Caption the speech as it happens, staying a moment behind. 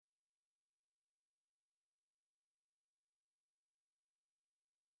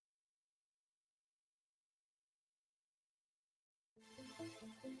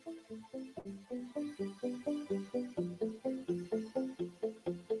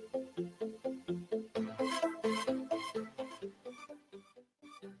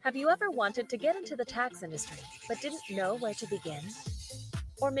Have you ever wanted to get into the tax industry but didn't know where to begin?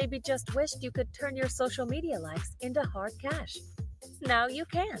 Or maybe just wished you could turn your social media likes into hard cash? Now you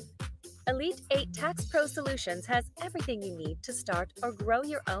can. Elite 8 Tax Pro Solutions has everything you need to start or grow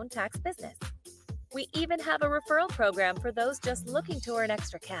your own tax business. We even have a referral program for those just looking to earn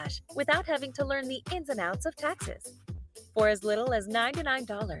extra cash without having to learn the ins and outs of taxes. For as little as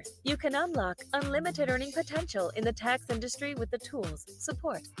 $99, you can unlock unlimited earning potential in the tax industry with the tools,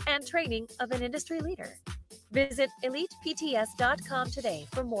 support, and training of an industry leader. Visit ElitePTS.com today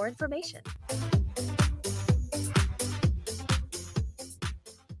for more information.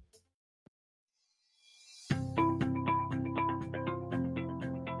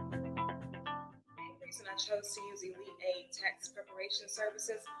 I chose to use Elite 8 Tax Preparation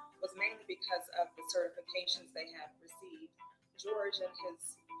Services was mainly because of the certifications they have received. George and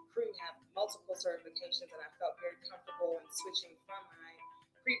his crew have multiple certifications, and I felt very comfortable in switching from my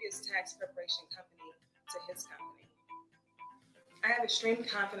previous tax preparation company to his company. I have extreme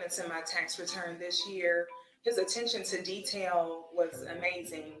confidence in my tax return this year. His attention to detail was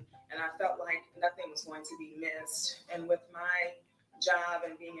amazing, and I felt like nothing was going to be missed. And with my job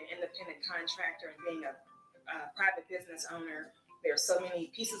and being an independent contractor and being a private business owner, there are so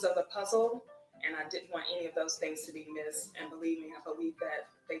many pieces of the puzzle, and I didn't want any of those things to be missed. And believe me, I believe that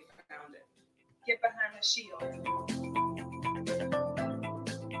they found it. Get behind the shield.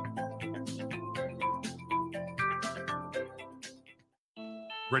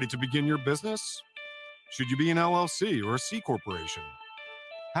 Ready to begin your business? Should you be an LLC or a C corporation?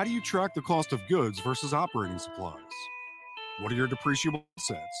 How do you track the cost of goods versus operating supplies? What are your depreciable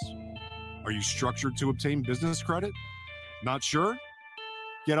assets? Are you structured to obtain business credit? Not sure?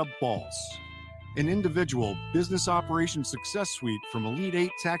 Get a BOSS, an individual business operations success suite from Elite 8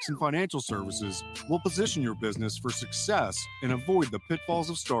 Tax and Financial Services will position your business for success and avoid the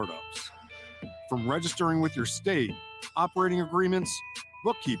pitfalls of startups. From registering with your state, operating agreements,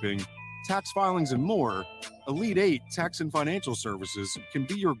 bookkeeping, tax filings, and more, Elite 8 Tax and Financial Services can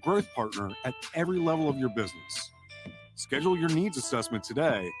be your growth partner at every level of your business. Schedule your needs assessment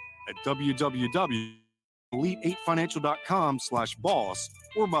today at www.elite8financial.com/boss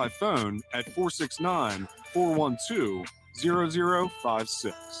or by phone at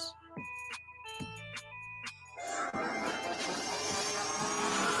 469-412-0056.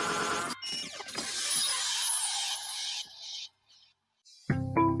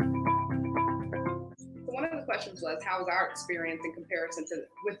 One of the questions was, how was our experience in comparison to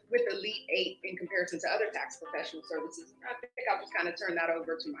with Elite 8 in comparison to other tax professional services? I think I'll just kind of turn that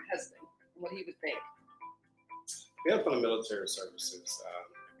over to my husband, what he would think. Being from the military services,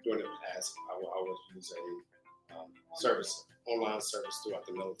 during the past, I was using online service throughout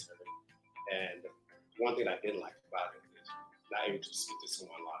the military. And one thing I didn't like about it is not able to see this in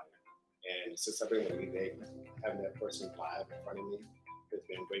one live. And since I've been with Elite 8, having that person live in front of me has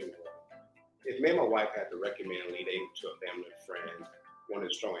been great. If me and my wife had to recommend Elite 8 to a family or friend, one of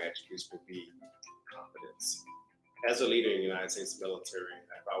the strong attributes would be confidence. As a leader in the United States military,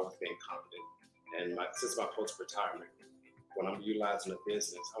 I've always been confident. And since my post-retirement, when I'm utilizing a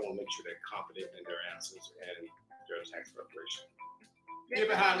business, I want to make sure they're confident in their answers and their tax preparation. Get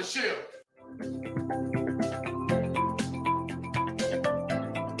behind the shield.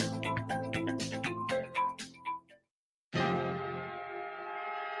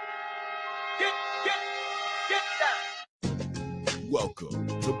 Welcome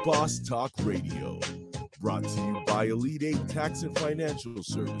to Boss Talk Radio, brought to you by Elite 8 Tax and Financial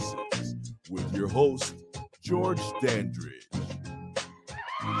Services, with your host, George Dandridge.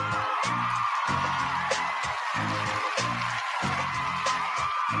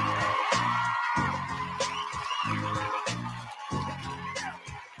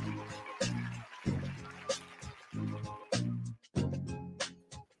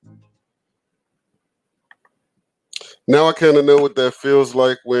 Now I kind of know what that feels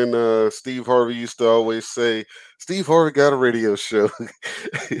like when Steve Harvey used to always say, Steve Harvey got a radio show.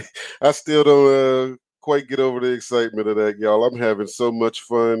 I still don't quite get over the excitement of that, y'all. I'm having so much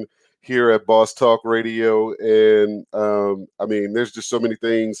fun here at Boss Talk Radio. And I mean, there's just so many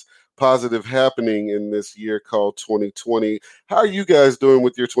things positive happening in this year called 2020. How are you guys doing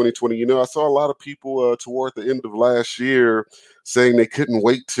with your 2020? You know, I saw a lot of people toward the end of last year saying they couldn't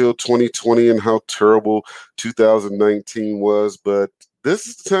wait till 2020 and how terrible 2019 was. But this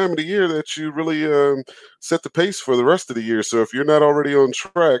is the time of the year that you really set the pace for the rest of the year. So if you're not already on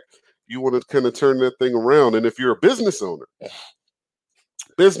track, you want to kind of turn that thing around. And if you're a business owner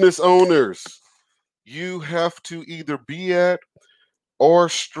Business owners, you have to either be at or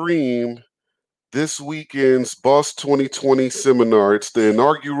stream this weekend's Boss 2020 seminar. It's the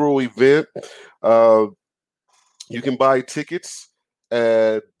inaugural event. You can buy tickets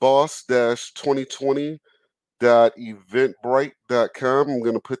at boss-2020.eventbrite.com. I'm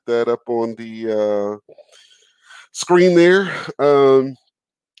going to put that up on the screen there.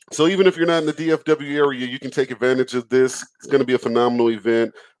 So even if you're not in the DFW area, you can take advantage of this. It's going to be a phenomenal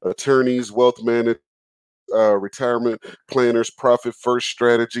event. Attorneys, wealth managers, retirement planners, profit first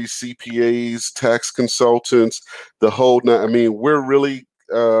strategy, CPAs, tax consultants, the whole nine. I mean, we're really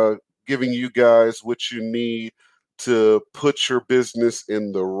giving you guys what you need to put your business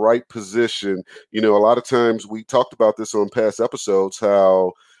in the right position. You know, a lot of times we talked about this on past episodes,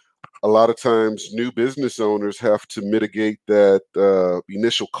 how a lot of times new business owners have to mitigate that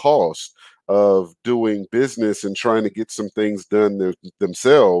initial cost of doing business and trying to get some things done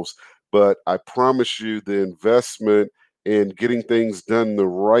themselves. But I promise you, the investment in getting things done the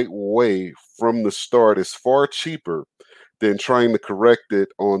right way from the start is far cheaper than trying to correct it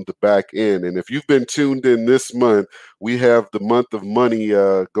on the back end. And if you've been tuned in this month, we have the month of money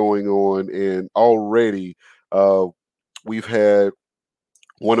going on, and already we've had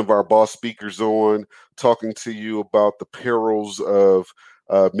one of our boss speakers on talking to you about the perils of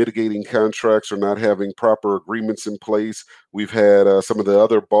mitigating contracts or not having proper agreements in place. We've had some of the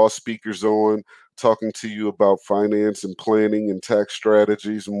other boss speakers on talking to you about finance and planning and tax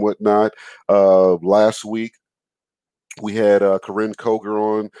strategies and whatnot. Last week, we had Corinne Koger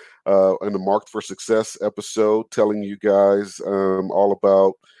on in the Marked for Success episode, telling you guys all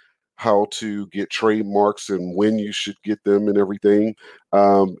about how to get trademarks and when you should get them and everything.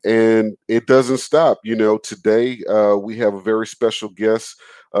 And it doesn't stop. You know, today we have a very special guest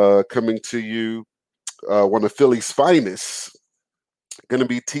coming to you, one of Philly's finest, going to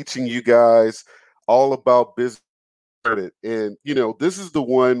be teaching you guys all about business credit. And, you know, this is the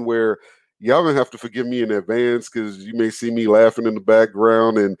one where y'all gonna have to forgive me in advance, because you may see me laughing in the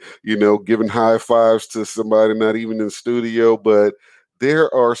background and, you know, giving high fives to somebody not even in the studio. But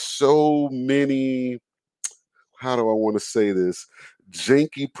there are so many, how do I want to say this,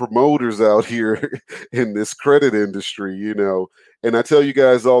 janky promoters out here in this credit industry, you know. And I tell you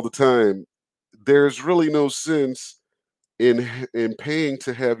guys all the time, there's really no sense in paying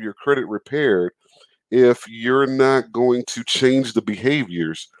to have your credit repaired if you're not going to change the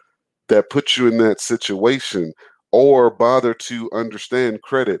behaviors that put you in that situation or bother to understand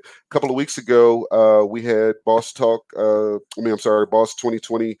credit. A couple of weeks ago, we had Boss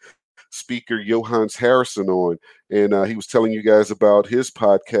 2020 speaker Johannes Harrison on, and he was telling you guys about his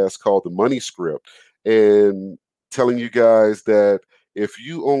podcast called The Money Script, and telling you guys that if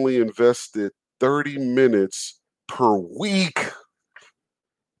you only invested 30 minutes per week,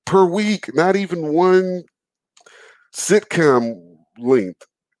 not even one sitcom length,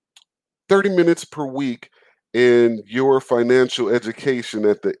 30 minutes per week in your financial education,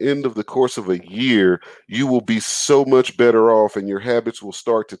 at the end of the course of a year, you will be so much better off and your habits will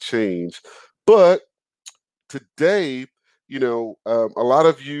start to change. But today, you know, a lot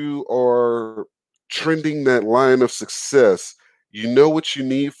of you are trending that line of success. You know what you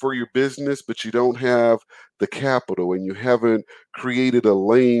need for your business, but you don't have the capital, and you haven't created a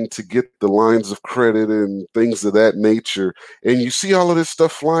lane to get the lines of credit and things of that nature. And you see all of this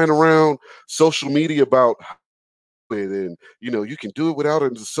stuff flying around social media about it, and, you know, you can do it without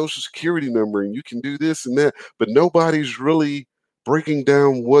a social security number, and you can do this and that, but nobody's really breaking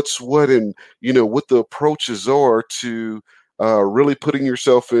down what's what, and, you know, what the approaches are to really putting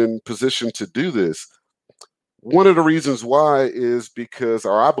yourself in position to do this. One of the reasons why is because,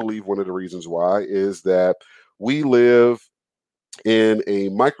 or I believe one of the reasons why, is that we live in a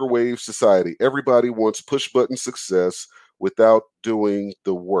microwave society. Everybody wants push button success without doing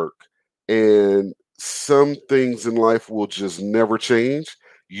the work. And some things in life will just never change.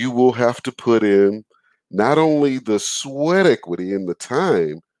 You will have to put in not only the sweat equity and the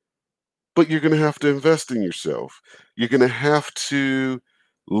time, but you're going to have to invest in yourself. You're going to have to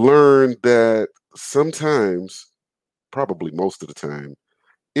learn that sometimes, probably most of the time,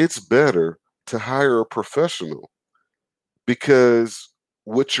 it's better to hire a professional, because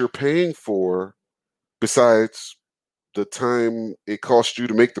what you're paying for, besides the time it costs you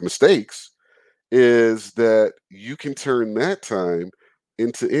to make the mistakes, is that you can turn that time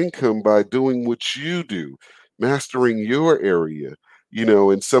into income by doing what you do, mastering your area. You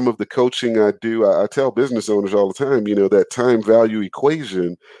know, in some of the coaching I do, I tell business owners all the time, you know, that time value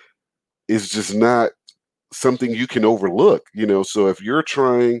equation is just not something you can overlook. You know, so if you're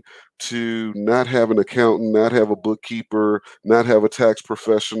trying to not have an accountant, not have a bookkeeper, not have a tax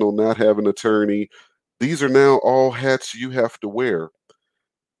professional, not have an attorney. These are now all hats you have to wear.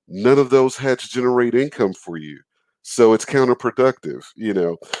 None of those hats generate income for you. So it's counterproductive,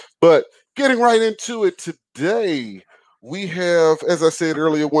 But getting right into it today, we have, as I said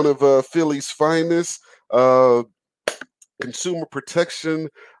earlier, one of Philly's finest, consumer protection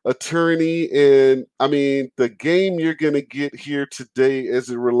attorney. And I mean, the game you're going to get here today as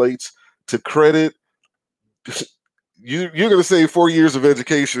it relates to credit, you're going to save 4 years of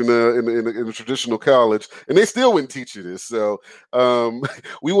education in a traditional college, and they still wouldn't teach you this. So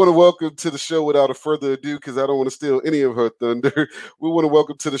we want to welcome to the show, without a further ado, because I don't want to steal any of her thunder, we want to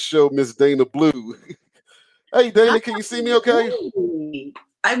welcome to the show Miss Dana Blue. Hey, Dana, can you see me okay?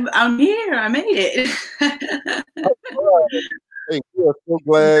 I'm here. I made it. Hey, we are so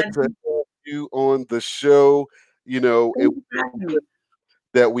glad to have you on the show.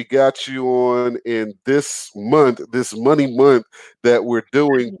 That we got you on in this month, this money month that we're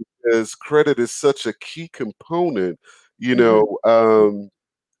doing, because credit is such a key component.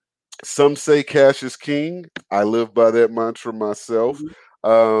 Some say cash is king. I live by that mantra myself.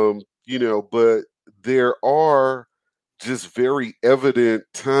 But there are just very evident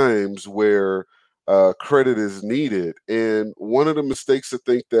times where credit is needed. And one of the mistakes I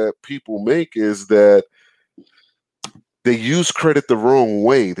think that people make is that they use credit the wrong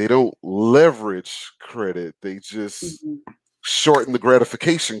way. They don't leverage credit. They just shorten the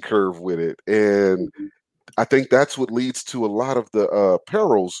gratification curve with it. And I think that's what leads to a lot of the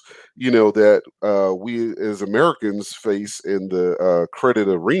perils, that we as Americans face in the credit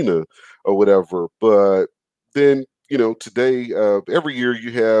arena or whatever. But then, today, every year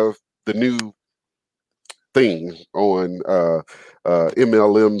you have the new thing on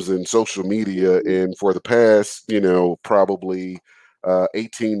MLMs and social media, and for the past probably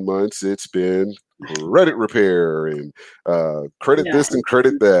 18 months it's been credit repair and credit this and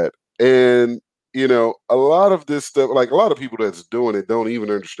credit that. And a lot of this stuff, like a lot of people that's doing it don't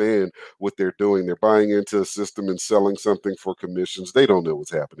even understand what they're doing. They're buying into a system and selling something for commissions. They don't know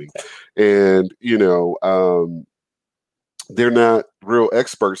what's happening. And they're not real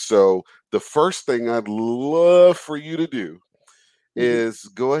experts. So the first thing I'd love for you to do is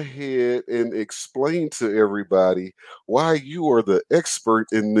go ahead and explain to everybody why you are the expert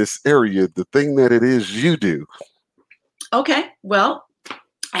in this area, the thing that it is you do. Okay. Well,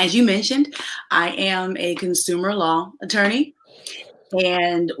 as you mentioned, I am a consumer law attorney.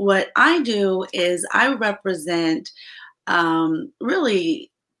 And what I do is I represent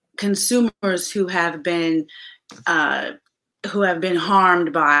really consumers who have been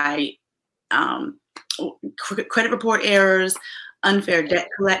harmed by credit report errors, unfair debt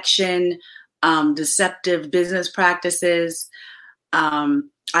collection, deceptive business practices.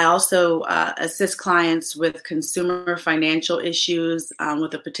 I also assist clients with consumer financial issues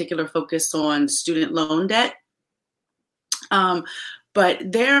with a particular focus on student loan debt. But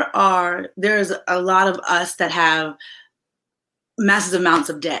there's a lot of us that have massive amounts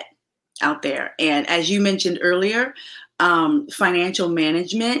of debt out there. And as you mentioned earlier, financial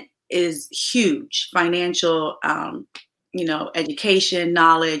management is huge. Financial, education,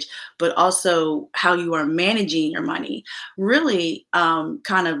 knowledge, but also how you are managing your money. Really,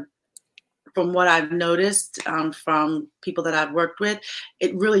 kind of from what I've noticed from people that I've worked with,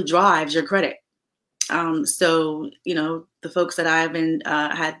 it really drives your credit. So, the folks that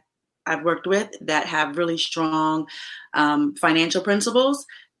I've worked with that have really strong financial principles,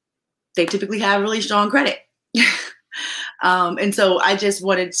 they typically have really strong credit. And so I just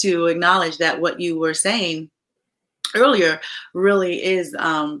wanted to acknowledge that what you were saying earlier really is,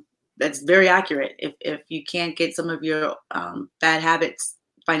 that's very accurate. If you can't get some of your bad habits,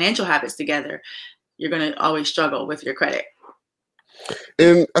 financial habits together, you're going to always struggle with your credit.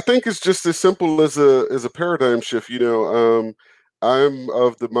 And I think it's just as simple as a paradigm shift. I'm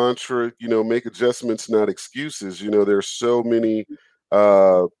of the mantra, make adjustments, not excuses. There's so many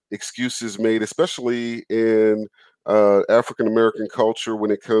excuses made, especially in African American culture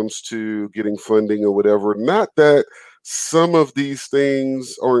when it comes to getting funding or whatever. Not that some of these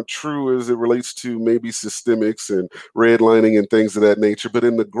things aren't true as it relates to maybe systemics and redlining and things of that nature, but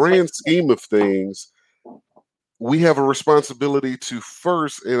in the grand scheme of things, we have a responsibility to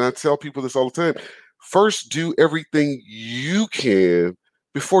first, and I tell people this all the time, first do everything you can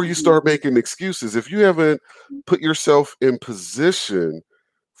before you start making excuses. If you haven't put yourself in position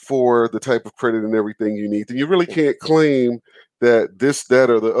for the type of credit and everything you need, then you really can't claim that this,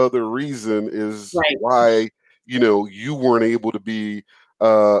 that, or the other reason is why, you weren't able to be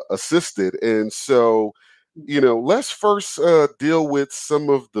assisted. And so let's first deal with some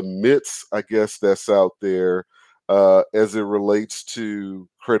of the myths, I guess, that's out there as it relates to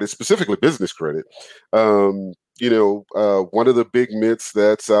credit, specifically business credit. One of the big myths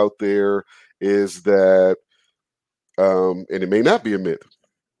that's out there is that, and it may not be a myth.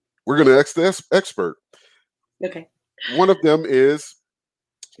 We're going to ask the expert. Okay. One of them is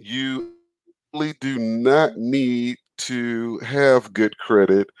you really do not need to have good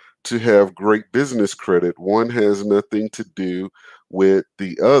credit to have great business credit. One has nothing to do with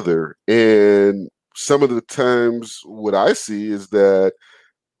the other. And some of the times what I see is that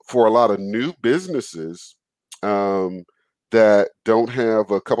for a lot of new businesses that don't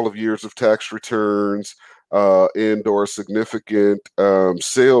have a couple of years of tax returns and or significant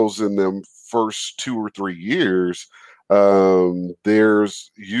sales in them first 2 or 3 years,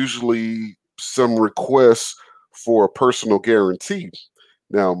 there's usually some requests for a personal guarantee.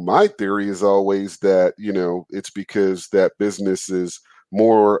 Now, my theory is always that, it's because that business is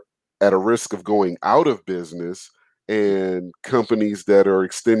more at a risk of going out of business, and companies that are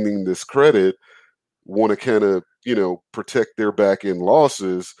extending this credit want to kind of, protect their back end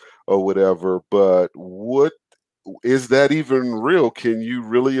losses or whatever. But what is that even real? Can you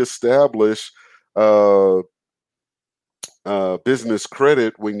really establish business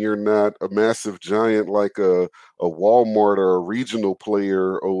credit when you're not a massive giant like a Walmart or a regional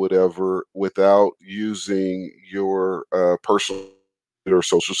player or whatever without using your personal or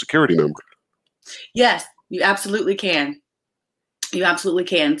social security number? Yes, you absolutely can. You absolutely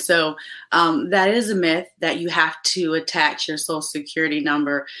can. So that is a myth that you have to attach your social security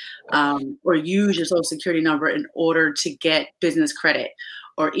number or use your social security number in order to get business credit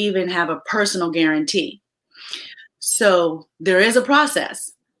or even have a personal guarantee. So there is a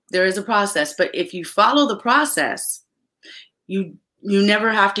process. But if you follow the process, you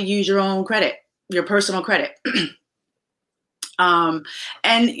never have to use your own credit, your personal credit. And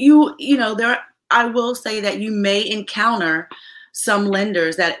I will say that you may encounter some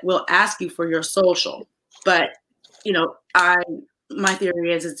lenders that will ask you for your social, but my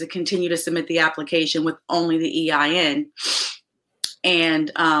theory is to continue to submit the application with only the EIN.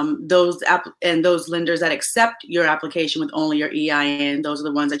 And those lenders that accept your application with only your EIN, those are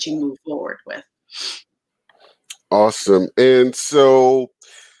the ones that you move forward with. Awesome. And so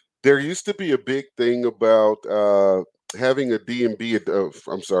there used to be a big thing about having a D&B.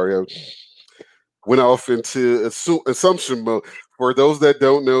 I'm sorry, I went off into assumption mode. For those that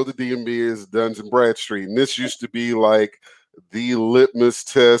don't know, the D&B is Duns and Bradstreet, and this used to be like the litmus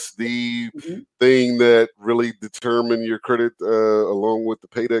test, the thing that really determined your credit along with the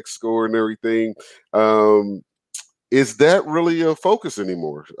Paydex score and everything. Is that really a focus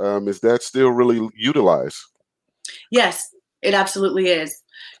anymore? Is that still really utilized? Yes, it absolutely is.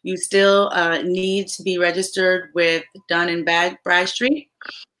 You still need to be registered with Dun and Bradstreet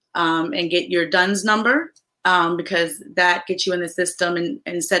and get your DUNS number because that gets you in the system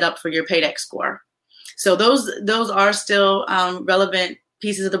and set up for your Paydex score. So those are still relevant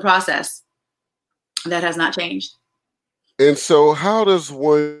pieces of the process. That has not changed. And so how does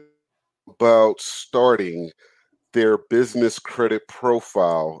one about starting their business credit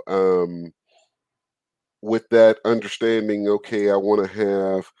profile with that understanding, okay, I want to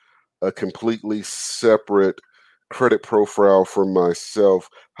have a completely separate credit profile for myself?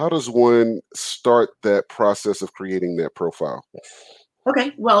 How does one start that process of creating that profile?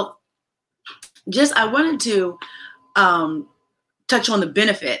 Okay, well, I wanted to touch on the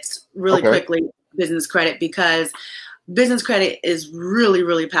benefits really quickly, business credit, because business credit is really,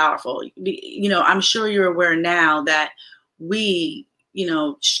 really powerful. I'm sure you're aware now that we,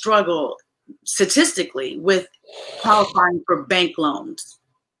 struggle statistically with qualifying for bank loans.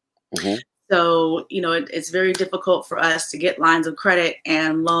 Mm-hmm. So, it's very difficult for us to get lines of credit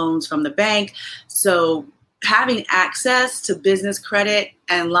and loans from the bank. So having access to business credit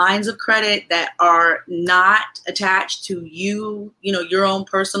and lines of credit that are not attached to your own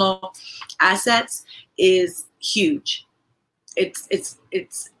personal assets is huge.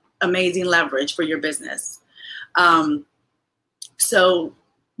 It's amazing leverage for your business. So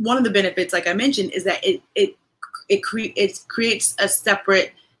one of the benefits, like I mentioned, is that it creates a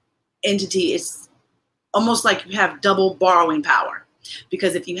separate entity. It's almost like you have double borrowing power,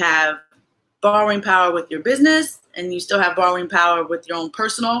 because if you have borrowing power with your business and you still have borrowing power with your own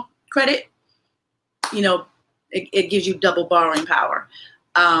personal credit, it gives you double borrowing power.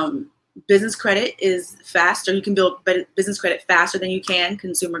 Business credit is faster. You can build business credit faster than you can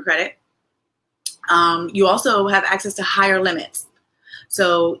consumer credit. You also have access to higher limits.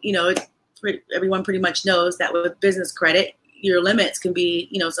 So, everyone pretty much knows that with business credit, your limits can be,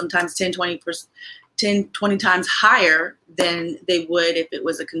 sometimes 10, 10, 20 times higher than they would if it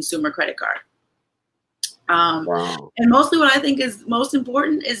was a consumer credit card. Wow. And mostly what I think is most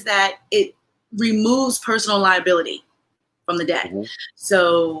important is that it removes personal liability from the debt. Mm-hmm.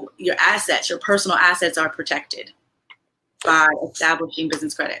 So your assets, your personal assets are protected by establishing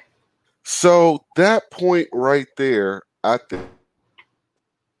business credit. So that point right there, I think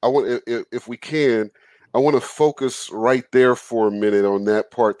I want, if we can, I want to focus right there for a minute on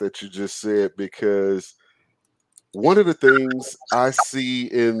that part that you just said, because one of the things I see,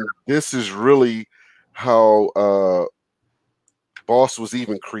 and this is really how BOSS was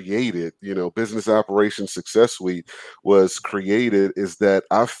even created, Business Operations Success Suite was created, is that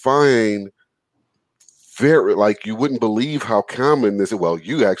I find very, like, you wouldn't believe how common this is. Well,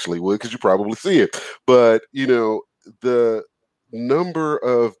 you actually would, because you probably see it. But, the number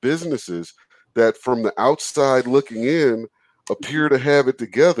of businesses that from the outside looking in appear to have it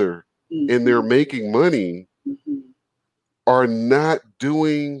together and they're making money are not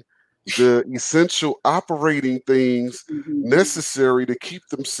doing the essential operating things necessary to keep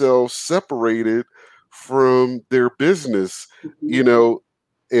themselves separated from their business.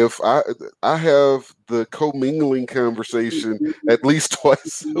 If I have the commingling conversation at least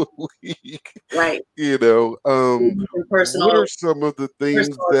twice a week, right? Personal, what are some of the things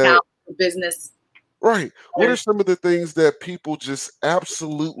that business? Right. What are some of the things that people just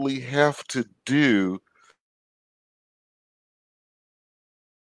absolutely have to do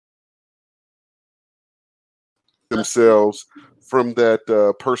themselves from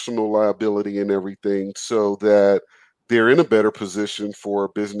that personal liability and everything, so that they're in a better position for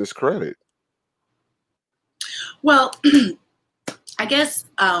business credit? Well, I guess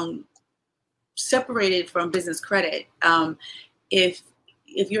separated from business credit, if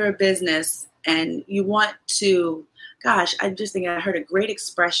you're a business and you want to, gosh, I just think I heard a great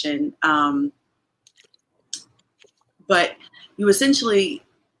expression, but you essentially,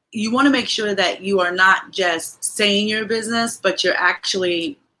 you want to make sure that you are not just saying you're a business, but you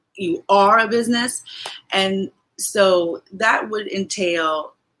are a business. And so that would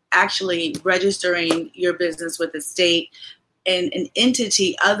entail actually registering your business with the state and an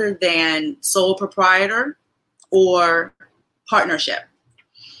entity other than sole proprietor or partnership.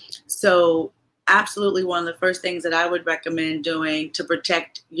 So absolutely one of the first things that I would recommend doing to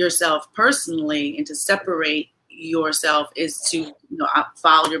protect yourself personally and to separate yourself is to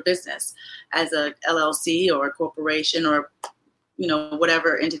file your business as a LLC or a corporation or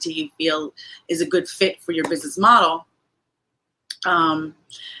whatever entity you feel is a good fit for your business model. And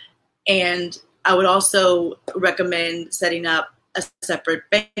I would also recommend setting up a separate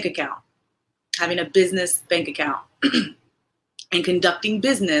bank account, having a business bank account and conducting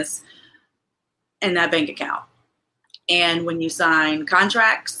business in that bank account. And when you sign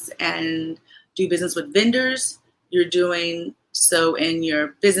contracts and do business with vendors, you're doing so in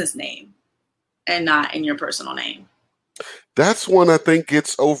your business name and not in your personal name. That's one I think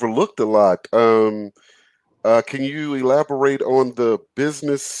gets overlooked a lot. Can you elaborate on the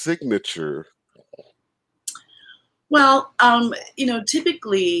business signature? Well,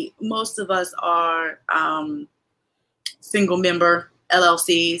 typically most of us are single member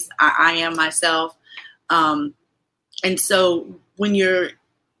LLCs. I am myself. And so when you're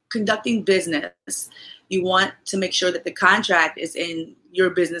conducting business, you want to make sure that the contract is in your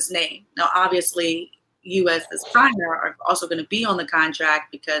business name. Now, obviously, you as the signer are also going to be on the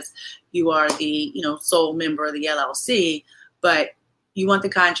contract because you are the sole member of the LLC. But you want the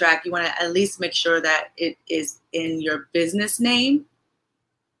contract, you want to at least make sure that it is in your business name,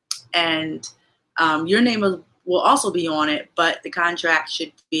 and your name will also be on it, but the contract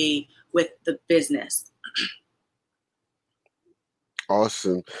should be with the business.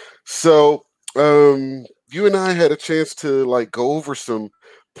 Awesome. So you and I had a chance to go over some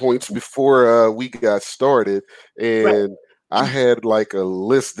points before we got started, and right. I had a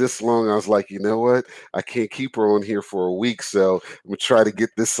list this long. I was like, you know what? I can't keep her on here for a week, so I'm gonna try to get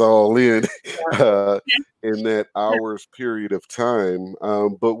this all in in that hour's period of time.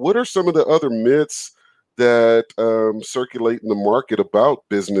 But what are some of the other myths that circulate in the market about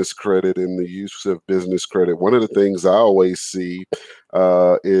business credit and the use of business credit? One of the things I always see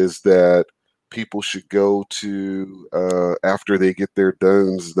is that people should go to, after they get their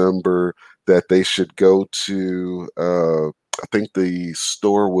DUNS number, that they should go to, I think the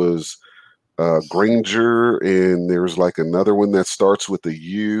store was Granger, and there's another one that starts with a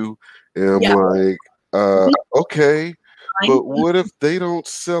U. And I'm okay, but what if they don't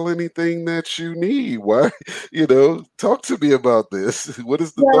sell anything that you need? Why, talk to me about this. What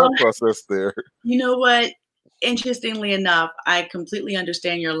is the thought process there? You know what? Interestingly enough, I completely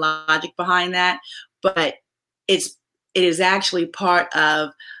understand your logic behind that. but it is actually part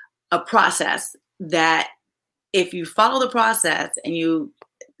of a process that if you follow the process and you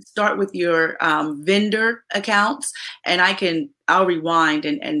start with your vendor accounts, and I'll rewind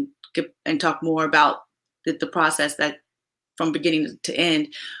and talk more about the process that from beginning to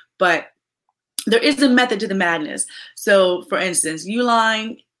end, but there is a method to the madness. So for instance,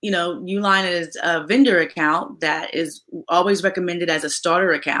 Uline is a vendor account that is always recommended as a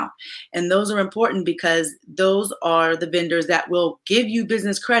starter account. And those are important because those are the vendors that will give you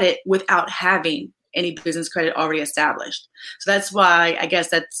business credit without having any business credit already established. So that's why I guess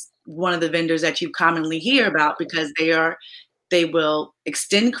that's one of the vendors that you commonly hear about, because they will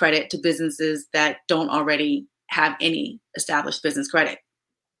extend credit to businesses that don't already have any established business credit.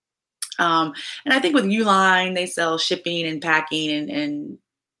 And I think with Uline, they sell shipping and packing and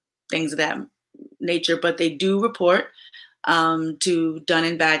things of that nature, but they do report to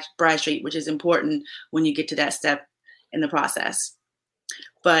Dun & Bradstreet, which is important when you get to that step in the process.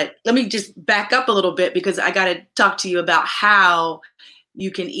 But let me just back up a little bit, because I got to talk to you about how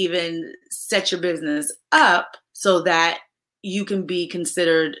you can even set your business up so that you can be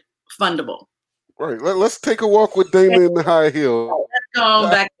considered fundable. Right. Let's take a walk with Dana in the high heel. Let's go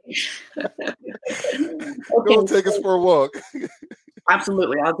back. Okay. Go take us for a walk.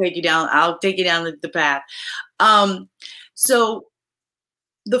 Absolutely. I'll take you down the path. So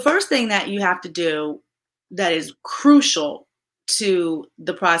the first thing that you have to do that is crucial to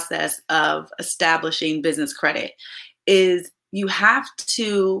the process of establishing business credit is you have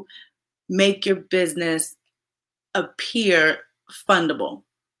to make your business appear fundable.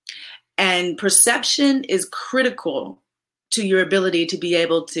 And perception is critical to your ability to be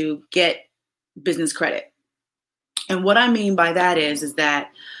able to get business credit. And what I mean by that is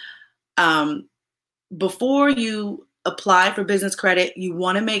that before you apply for business credit, you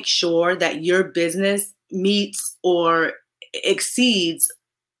want to make sure that your business meets or exceeds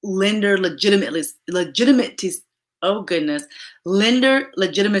lender legitimacy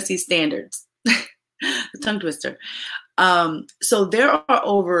standards. Tongue twister. So there are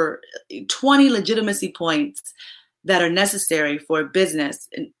over 20 legitimacy points that are necessary for a business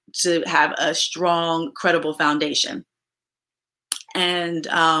to have a strong, credible foundation. And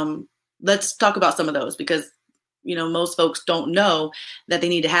let's talk about some of those, because most folks don't know that they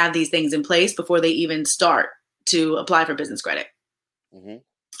need to have these things in place before they even start to apply for business credit.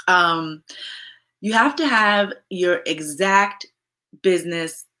 Mm-hmm. You have to have your exact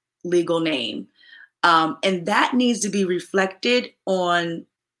business legal name. And that needs to be reflected on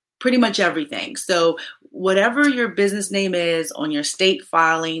pretty much everything. So whatever your business name is on your state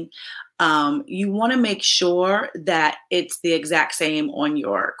filing, you want to make sure that it's the exact same on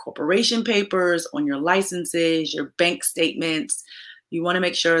your corporation papers, on your licenses, your bank statements. You want to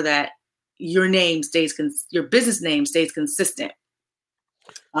make sure that your business name stays consistent.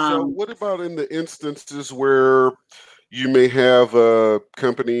 So what about in the instances where you may have a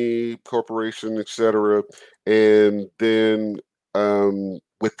company, corporation, etc., and then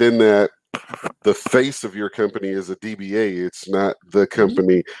within that, the face of your company is a DBA. It's not the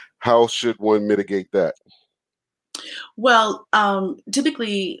company. Mm-hmm. How should one mitigate that? Well,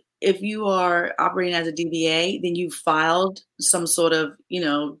 typically, if you are operating as a DBA, then you've filed some sort of,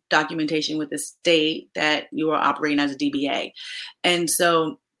 documentation with the state that you are operating as a DBA. And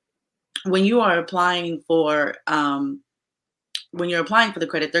so when you are applying for the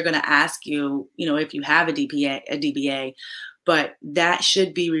credit, they're going to ask you, if you have a DBA, but that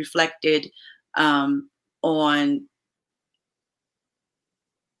should be reflected on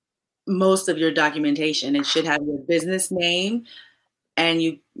most of your documentation. It should have your business name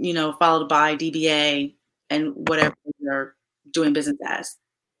and followed by DBA and whatever you're doing business as.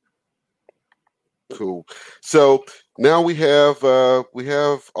 Cool. So now we have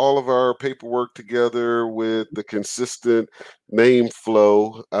all of our paperwork together with the consistent name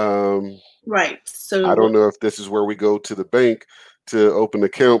flow. Right. So I don't know if this is where we go to the bank to open an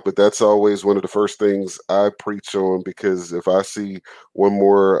account, but that's always one of the first things I preach on, because if I see one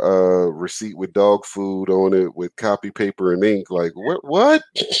more receipt with dog food on it with copy paper and ink, like what?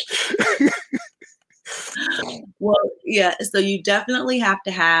 Well, yeah. So you definitely have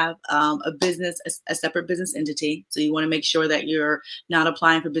to have a separate business entity. So you want to make sure that you're not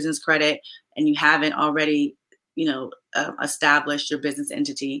applying for business credit and you haven't already, established your business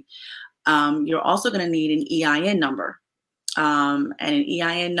entity. You're also going to need an EIN number. And an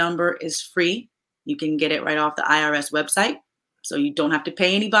EIN number is free. You can get it right off the IRS website. So you don't have to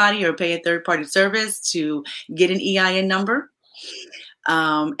pay anybody or pay a third-party service to get an EIN number.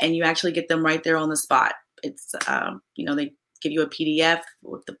 And you actually get them right there on the spot. It's, they give you a PDF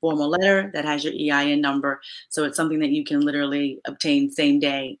with the formal letter that has your EIN number. So it's something that you can literally obtain same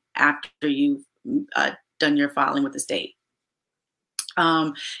day after you've done your filing with the state.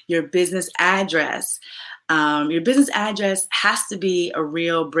 Your business address. Your business address has to be a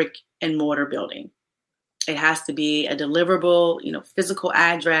real brick and mortar building. It has to be a deliverable, physical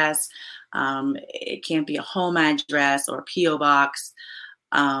address. It can't be a home address or a PO box.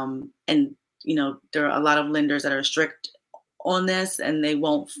 And there are a lot of lenders that are strict on this, and they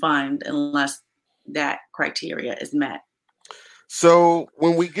won't fund unless that criteria is met. So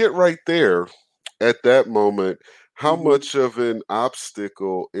when we get right there at that moment, how much of an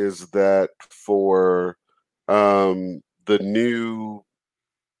obstacle is that for the new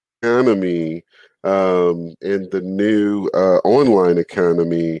economy and the new online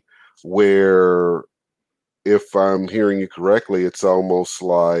economy, where, if I'm hearing you correctly, it's almost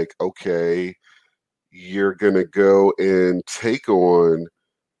like, okay, you're going to go and take on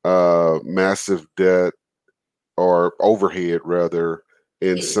massive debt or overhead, rather,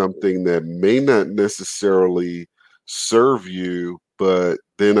 in something that may not necessarily serve you. But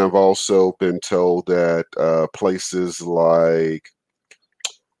then I've also been told that places like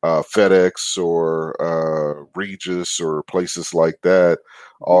FedEx or Regis or places like that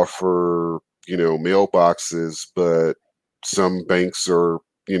offer, mailboxes, but some banks or,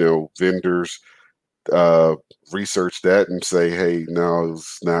 vendors research that and say, hey, no,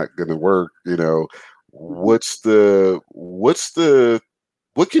 it's not going to work.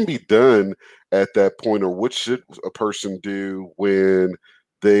 What can be done at that point, or what should a person do when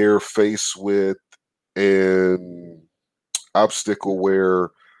they're faced with an obstacle where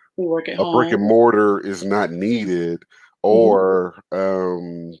a brick and mortar is not needed, or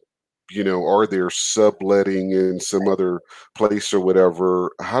are there subletting in some other place or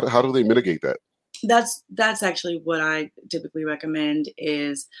whatever? How do they mitigate that? That's actually what I typically recommend,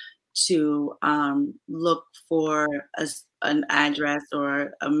 is to look for an address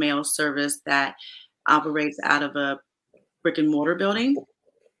or a mail service that operates out of a brick and mortar building.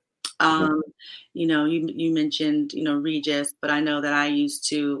 You mentioned, Regis, but I know that I used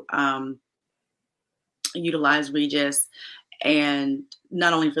to utilize Regis, and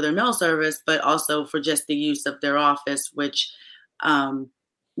not only for their mail service, but also for just the use of their office, which,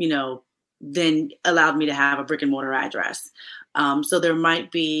 then allowed me to have a brick and mortar address. So there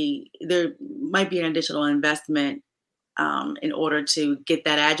might be an additional investment in order to get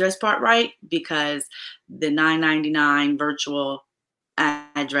that address part right, because the $9.99 virtual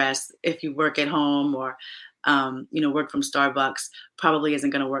address, if you work at home or work from Starbucks, probably isn't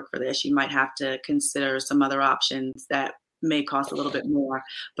going to work for this. You might have to consider some other options that may cost a little bit more,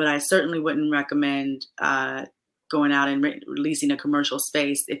 but I certainly wouldn't recommend going out and releasing a commercial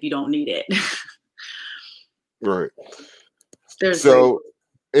space if you don't need it. Right.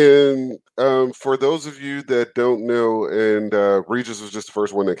 And for those of you that don't know, and Regis was just the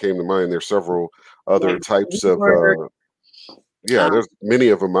first one that came to mind. There's several other types of, there's many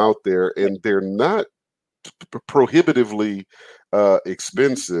of them out there, and they're not prohibitively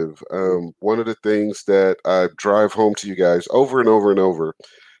expensive. One of the things that I drive home to you guys over and over and over,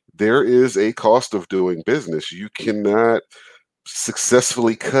 there is a cost of doing business. You cannot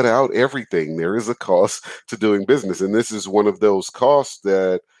successfully cut out everything. There is a cost to doing business. And this is one of those costs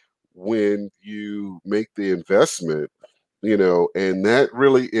that when you make the investment, and that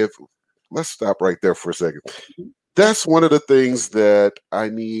really, let's stop right there for a second. That's one of the things that I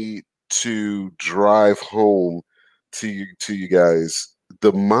need to drive home to you guys.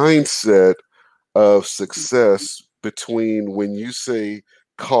 The mindset of success between when you say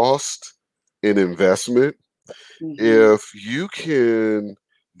cost and investment, if you can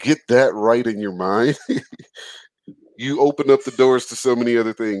get that right in your mind, you open up the doors to so many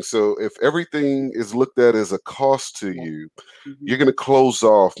other things. So if everything is looked at as a cost to you, you're going to close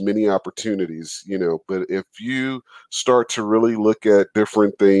off many opportunities, but if you start to really look at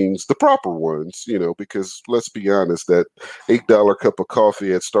different things, the proper ones, because let's be honest, that $8 cup of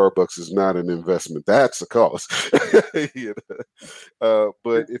coffee at Starbucks is not an investment. That's a cost.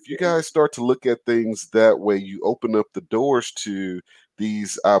 But if you guys start to look at things that way, you open up the doors to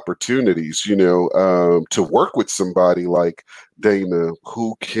these opportunities, to work with somebody like Dana,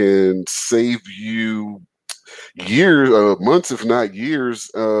 who can save you years, months, if not years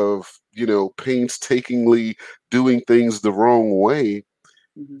of, painstakingly doing things the wrong way.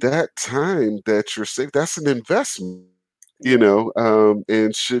 That time that you're saved, that's an investment,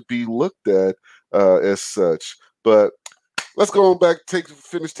 and should be looked at as such. But let's go on back.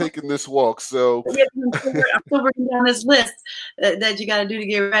 Finish taking this walk. So I'm still working down this list that you got to do to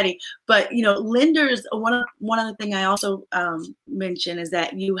get ready. But lenders. One other thing I also mention is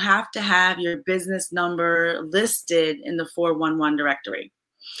that you have to have your business number listed in the 411 directory.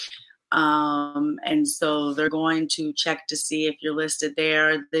 And so they're going to check to see if you're listed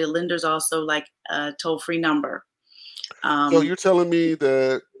there. The lenders also like a toll-free number. So you're telling me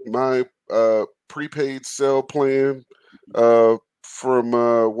that my prepaid cell plan from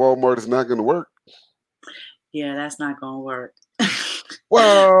Walmart is not going to work? Yeah, that's not going to work.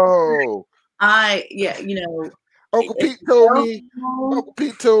 Whoa! Uncle Pete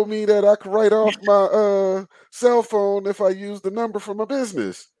told me that I could write off my cell phone if I use the number for my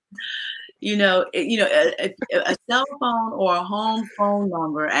business. A cell phone or a home phone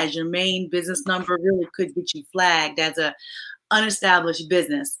number as your main business number really could get you flagged as a unestablished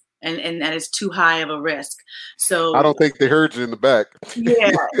business, and that is too high of a risk. So I don't think they heard you in the back.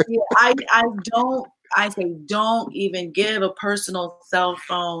 I say don't even give a personal cell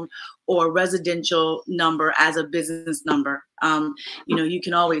phone or residential number as a business number. You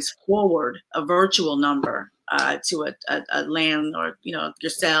can always forward a virtual number to a land or your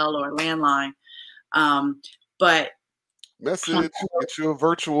cell or landline. But message, get you a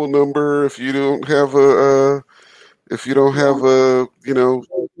virtual number if you don't have a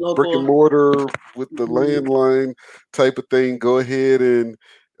local brick and mortar with the landline type of thing. Go ahead and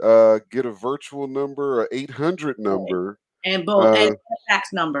get a virtual number, an 800 number, and both and a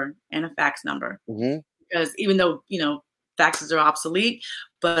fax number. Mm-hmm. Because even though faxes are obsolete,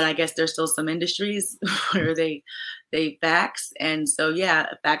 but I guess there's still some industries where they fax, and so a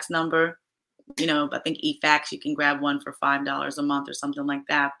fax number. I think eFax, you can grab one for $5 a month or something like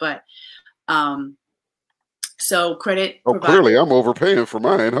that. But so credit. Clearly I'm overpaying for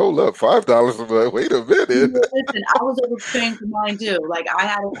mine. Hold up, $5 a month. Wait a minute. Listen, I was overpaying for mine too. Like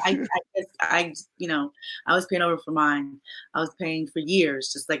I was paying over for mine. I was paying for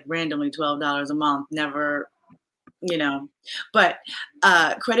years, just like randomly $12 a month. Never, But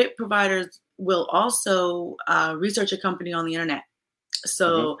credit providers will also research a company on the internet.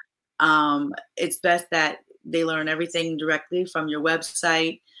 So it's best that they learn everything directly from your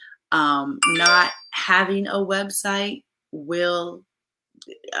website. Not having a website will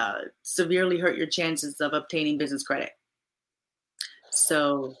severely hurt your chances of obtaining business credit.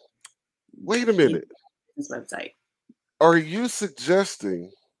 So, wait a minute. This website. Are you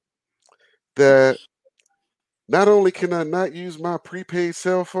suggesting that not only can I not use my prepaid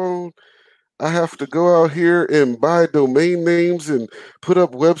cell phone, I have to go out here and buy domain names and put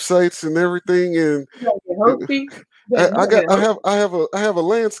up websites and everything? And I have a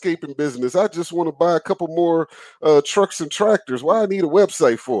landscaping business. I just want to buy a couple more trucks and tractors. Why I need a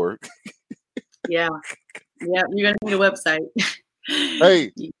website for? Yeah, you're gonna need a website.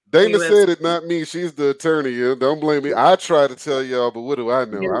 Hey, Dana said it, not me. She's the attorney. Don't blame me. I try to tell y'all, but what do I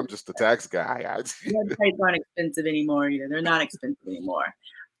know? I'm just a tax guy. Websites aren't expensive anymore either. They're not expensive anymore.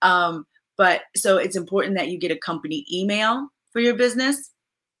 But so it's important that you get a company email for your business.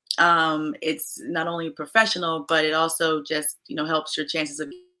 It's not only professional, but it also just, helps your chances of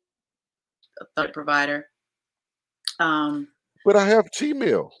a third provider. But I have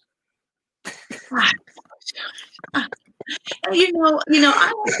Gmail. I like Gmail.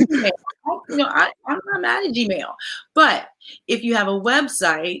 I'm not mad at Gmail, but if you have a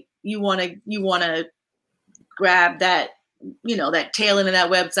website, you want to grab that, that tail end of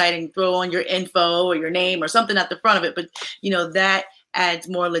that website and throw on your info or your name or something at the front of it. But that adds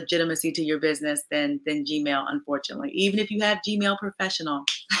more legitimacy to your business than Gmail, unfortunately. Even if you have Gmail Professional.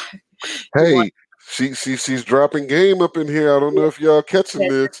 Hey, she's dropping game up in here. I don't know if y'all catching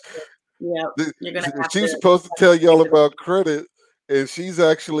this. Yeah, you're gonna. She's supposed to tell y'all about credit, and she's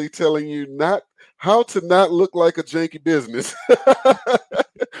actually telling you not how to not look like a janky business.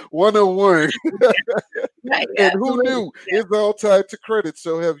 101. Right, and who knew? It's all tied to credit.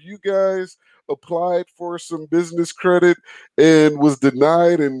 So have you guys applied for some business credit and was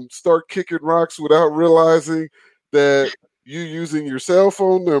denied and start kicking rocks without realizing that you using your cell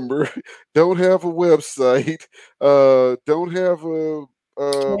phone number, don't have a website, don't have a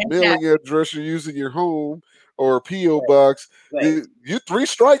mailing address, you're using your home or a P.O. box. Right. You 3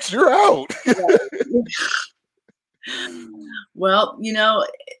 strikes, you're out. Well,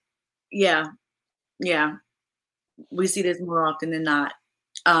 yeah. We see this more often than not.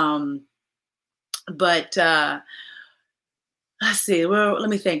 But let's see. Well, let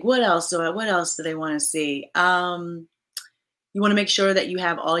me think. What else do they want to see? You want to make sure that you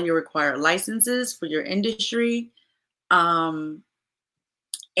have all your required licenses for your industry. And,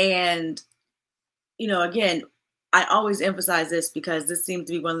 again, I always emphasize this because this seems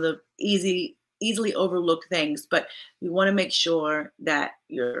to be one of the easily overlooked things, but you want to make sure that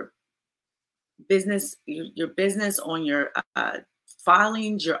your business on your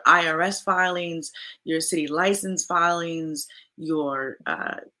filings, your IRS filings, your city license filings, your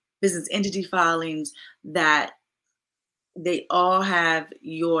business entity filings, that they all have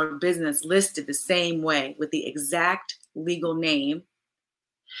your business listed the same way with the exact legal name.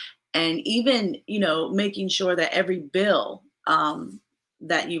 And even, making sure that every bill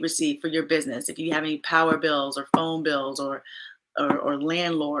that you receive for your business, if you have any power bills or phone bills or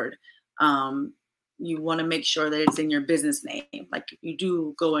landlord, you want to make sure that it's in your business name. Like you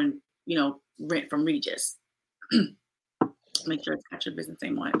do go and, rent from Regis. Make sure it's got your business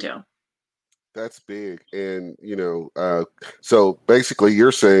name on it too. That's big. And, so basically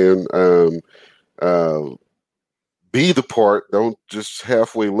you're saying be the part, don't just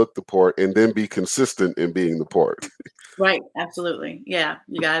halfway look the part, and then be consistent in being the part. Right. Absolutely. Yeah.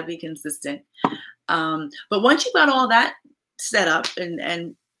 You got to be consistent. But once you got all that set up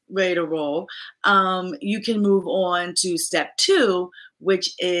and ready to roll, you can move on to step 2,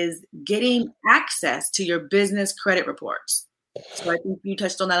 which is getting access to your business credit reports. So I think you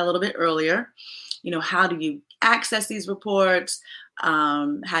touched on that a little bit earlier. How do you access these reports?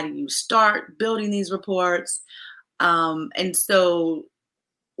 How do you start building these reports? And so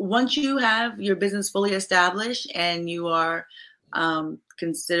once you have your business fully established and you are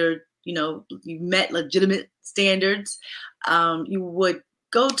considered, you've met legitimate standards, you would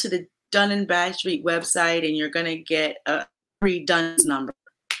go to the Dun & Bradstreet website and you're going to get a free DUNS number.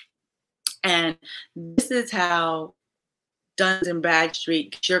 And this is how Dun &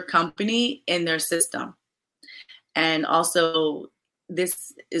 Bradstreet gets your company in their system. And also,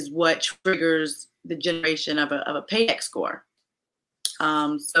 this is what triggers the generation of a paydex score.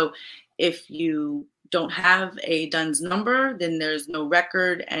 So if you don't have a DUNS number, then there's no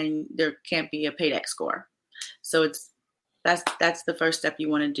record and there can't be a paydex score. So that's the first step you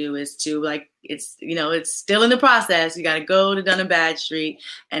want to do, is to, it's still in the process. You got to go to Dun & Bradstreet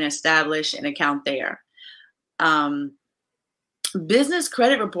and establish an account there. Business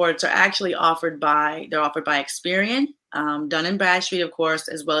credit reports are actually offered by Experian, Dun & Bradstreet, of course,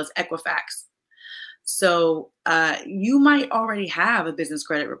 as well as Equifax. So you might already have a business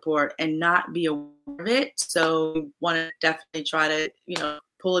credit report and not be aware of it. So you want to definitely try to,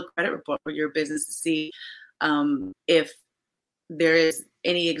 pull a credit report for your business to see if there is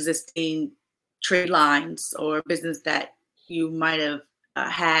any existing trade lines or business that you might have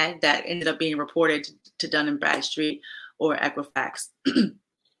had that ended up being reported to Dun & Bradstreet or Equifax.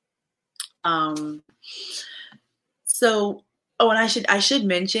 And I should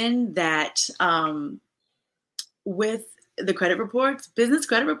mention that with the credit reports, business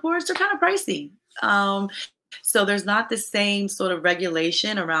credit reports are kind of pricey. So there's not the same sort of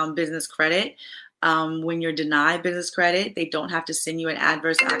regulation around business credit. When you're denied business credit, they don't have to send you an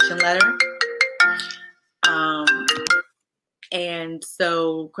adverse action letter. And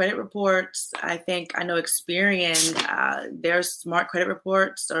so credit reports, I know Experian, their smart credit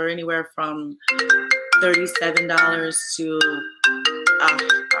reports are anywhere from $37 to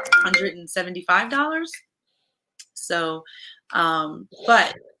 $175. So,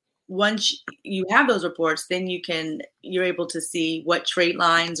 but once you have those reports, then you're able to see what trade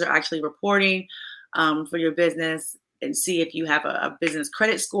lines are actually reporting for your business, and see if you have a business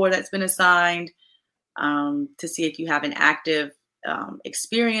credit score that's been assigned, to see if you have an active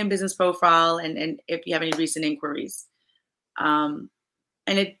Experian business profile, and if you have any recent inquiries. And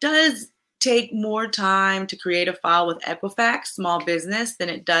it does take more time to create a file with Equifax Small Business than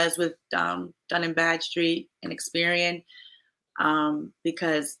it does with Dun & Bradstreet and Experian,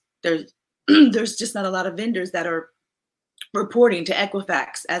 because there's just not a lot of vendors that are reporting to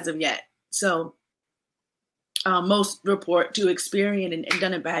Equifax as of yet. So most report to Experian and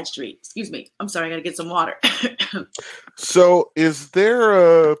Dun & Bradstreet. Excuse me. I'm sorry. I got to get some water. So is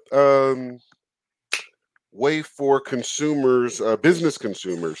there a way for consumers, business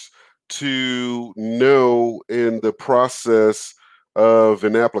consumers, to know in the process of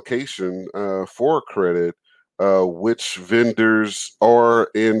an application for credit which vendors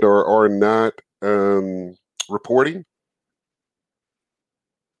are and or are not reporting?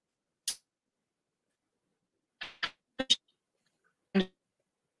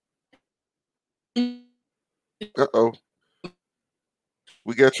 Uh-oh.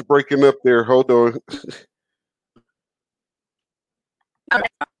 We got you breaking up there. Hold on.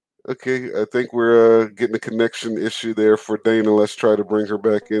 Okay, I think we're getting a connection issue there for Dana. Let's try to bring her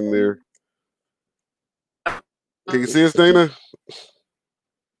back in there. Can you see us, Dana?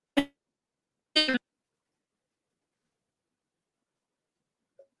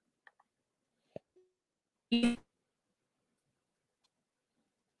 Okay,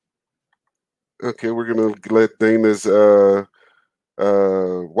 we're gonna let Dana's Wi-Fi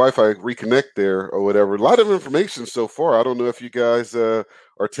reconnect there or whatever. A lot of information so far. I don't know if you guys are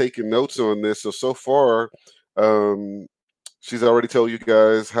taking notes on this. So far, she's already told you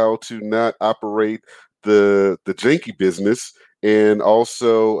guys how to not operate the janky business, and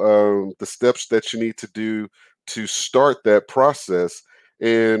also the steps that you need to do to start that process.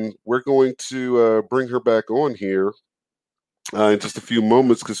 And we're going to bring her back on here in just a few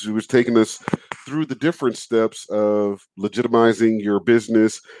moments, because she was taking us through the different steps of legitimizing your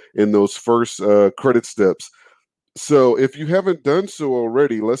business in those first credit steps. So if you haven't done so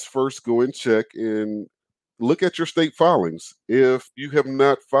already, let's first go and check and look at your state filings. If you have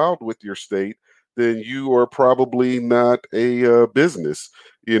not filed with your state, then you are probably not a business,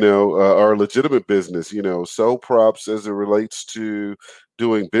 or a legitimate business. Sole props as it relates to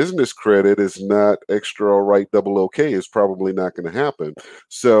doing business credit is not extra all right, double okay is probably not going to happen.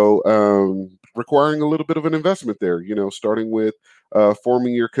 So requiring a little bit of an investment there, starting with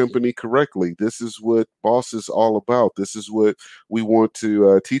forming your company correctly. This is what Boss is all about. This is what we want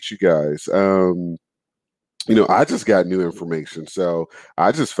to teach you guys. I just got new information. So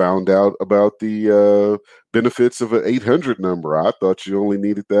I just found out about the benefits of an 800 number. I thought you only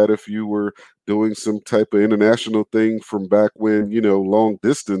needed that if you were doing some type of international thing from back when, long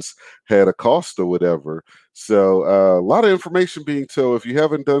distance had a cost or whatever. So a lot of information being told. If you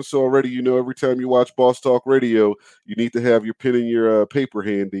haven't done so already, every time you watch Boss Talk Radio, you need to have your pen and your paper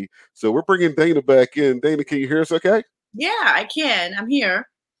handy. So we're bringing Dana back in. Dana, can you hear us okay? Yeah, I can. I'm here.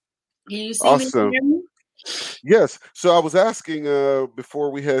 Can you see awesome. me? Hear me? Yes. So I was asking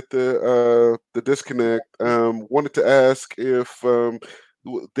before we had the disconnect. Wanted to ask if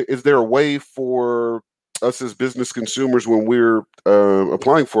is there a way for us as business consumers, when we're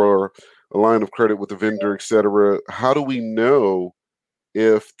applying for a line of credit with a vendor, et cetera, how do we know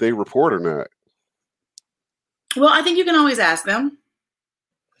if they report or not? Well, I think you can always ask them.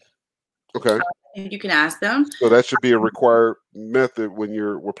 Okay. You can ask them. So that should be a required method when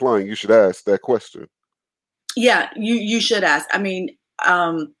you're applying. You should ask that question. Yeah, you should ask. I mean,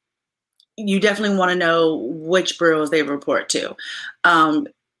 you definitely want to know which bureaus they report to.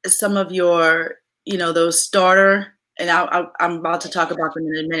 Some of your, those starter, and I'm about to talk about them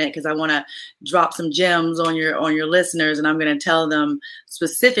in a minute because I want to drop some gems on your listeners, and I'm going to tell them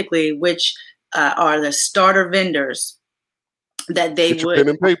specifically which are the starter vendors that they get your pen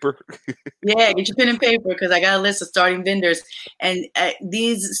and paper. Yeah, get your pen and paper, because I got a list of starting vendors, and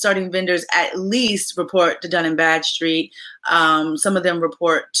these starting vendors at least report to Dun & Bradstreet. Some of them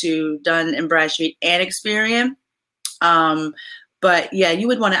report to Dun & Bradstreet and Experian. But yeah, you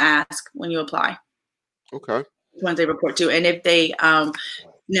would want to ask when you apply. Okay. Ones they report to, and if they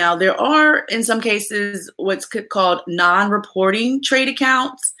now there are in some cases what's called non-reporting trade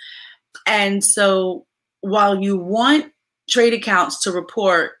accounts, and so while you want trade accounts to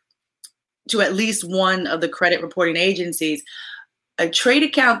report to at least one of the credit reporting agencies, a trade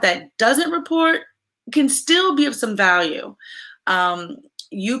account that doesn't report can still be of some value.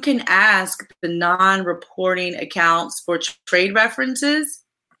 You can ask the non-reporting accounts for trade references.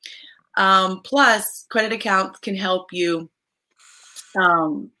 Plus, credit accounts can help you.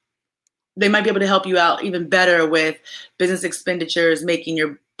 They might be able to help you out even better with business expenditures, making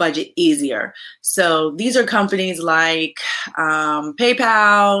your budget easier. So these are companies like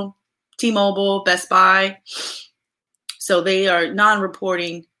PayPal, T-Mobile, Best Buy. So they are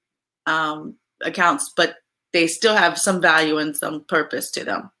non-reporting accounts, but they still have some value and some purpose to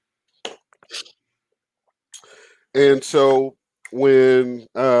them. And so when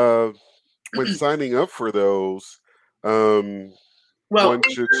signing up for those, one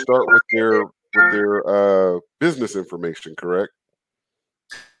should start with their business information, correct?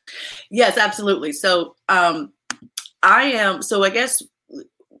 Yes, absolutely. So I guess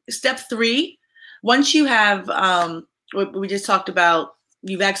step 3, once you have what we just talked about,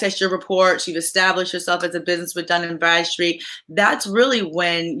 you've accessed your reports, you've established yourself as a business with Dun & Bradstreet, that's really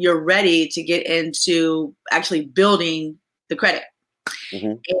when you're ready to get into actually building the credit.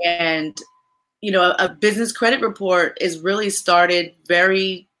 Mm-hmm. And, a business credit report is really started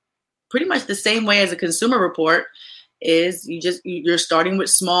pretty much the same way as a consumer report is. You're starting with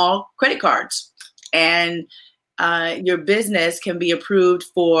small credit cards, and your business can be approved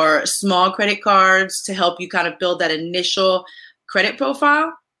for small credit cards to help you kind of build that initial credit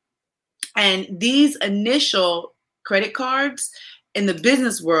profile. And these initial credit cards in the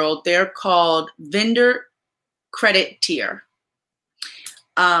business world, they're called vendor credit tier.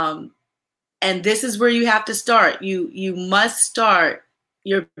 And this is where you have to start. You must start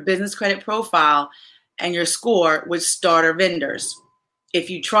your business credit profile and your score with starter vendors. If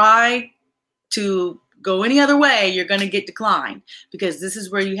you try to go any other way, you're going to get declined, because this is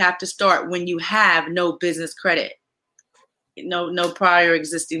where you have to start when you have no business credit, no prior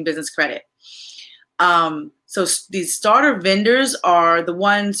existing business credit. So these starter vendors are the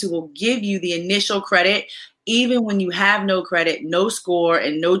ones who will give you the initial credit, even when you have no credit, no score,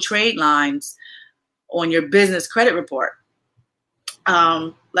 and no trade lines on your business credit report.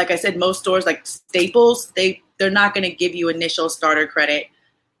 Like I said, most stores like Staples, they're not going to give you initial starter credit.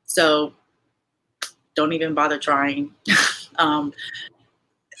 So don't even bother trying. And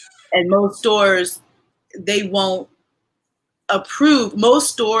most stores, they won't approve.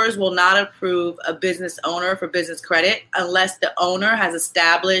 Most stores will not approve a business owner for business credit unless the owner has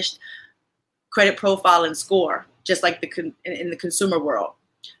established credit profile and score, just like in the consumer world.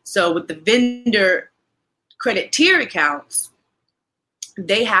 So with the vendor credit tier accounts,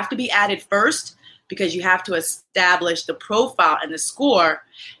 they have to be added first, because you have to establish the profile and the score,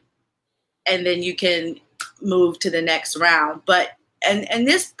 and then you can move to the next round. But and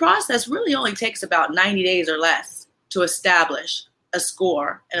this process really only takes about 90 days or less to establish a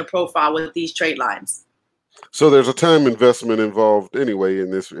score and a profile with these trade lines. So there's a time investment involved anyway in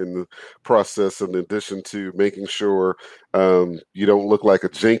the process, in addition to making sure you don't look like a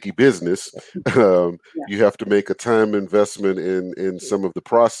janky business. You have to make a time investment in some of the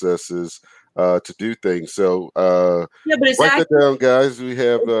processes to do things. So but it's write that down, guys. We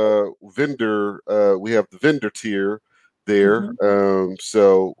have vendor. We have the vendor tier there. Mm-hmm.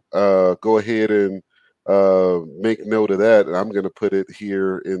 So go ahead and make note of that. And I'm going to put it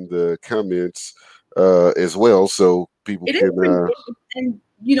here in the comments as well, so people can. And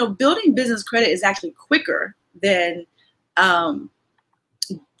building business credit is actually quicker than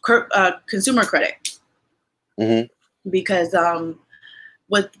consumer credit, mm-hmm. because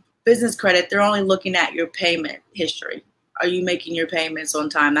with business credit, they're only looking at your payment history. Are you making your payments on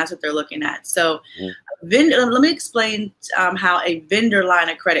time? That's what they're looking at. So, let me explain how a vendor line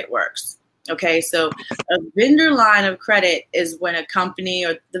of credit works. Okay, so a vendor line of credit is when a company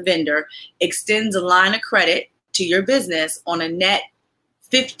or the vendor extends a line of credit to your business on a net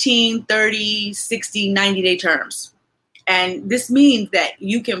 15, 30, 60, 90-day terms. And this means that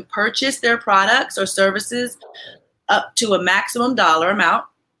you can purchase their products or services up to a maximum dollar amount,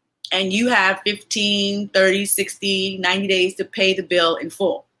 and you have 15, 30, 60, 90 days to pay the bill in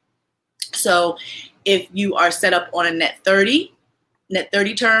full. So if you are set up on a net 30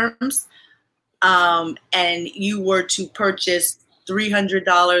 terms, and you were to purchase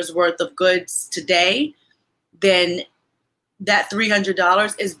 $300 worth of goods today, then that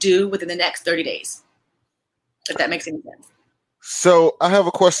 $300 is due within the next 30 days. If that makes any sense. So I have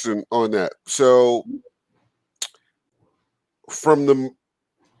a question on that. So from the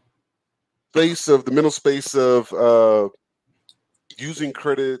mental space of using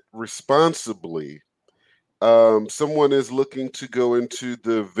credit responsibly, someone is looking to go into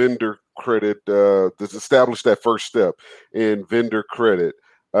the vendor credit, to establish that first step in vendor credit.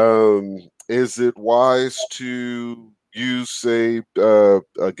 Is it wise to use, say, a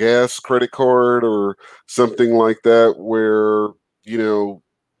gas credit card or something like that, where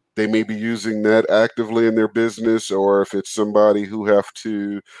they may be using that actively in their business? Or if it's somebody who have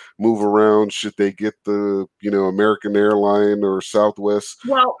to move around, should they get the American Airline or Southwest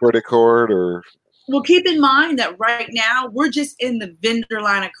credit card? Or well, keep in mind that right now we're just in the vendor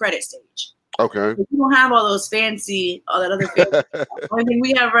line of credit stage. Okay. We don't have all that other fancy. The only thing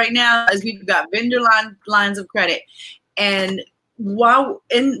we have right now is we've got vendor lines of credit. And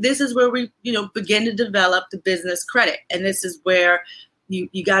this is where we, begin to develop the business credit. And this is where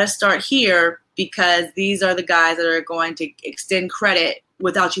you got to start here, because these are the guys that are going to extend credit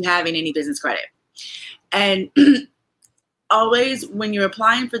without you having any business credit. And always, when you're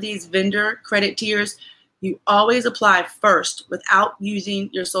applying for these vendor credit tiers, you always apply first without using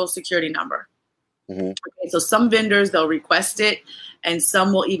your social security number. Mm-hmm. Okay, so some vendors, they'll request it, and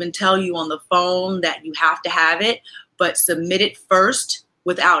some will even tell you on the phone that you have to have it, but submit it first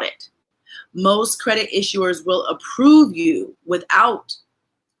without it. Most credit issuers will approve you without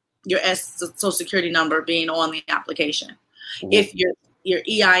your social security number being on the application, mm-hmm. if your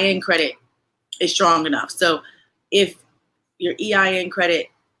EIN credit is strong enough. So if your EIN credit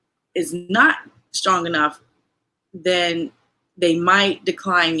is not strong enough, then they might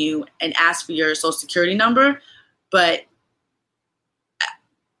decline you and ask for your social security number. But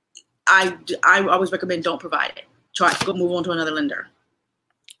I always recommend don't provide it. Go move on to another lender.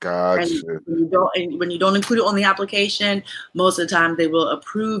 Gotcha. And when you don't include it on the application, most of the time they will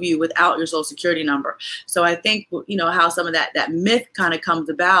approve you without your social security number. So I think, how some of that myth kind of comes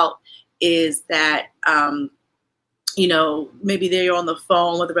about is that, maybe they're on the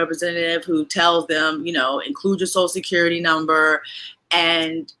phone with a representative who tells them, include your social security number.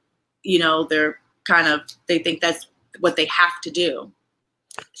 And, they think that's what they have to do.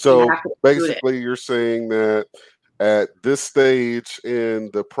 So basically you're saying that at this stage in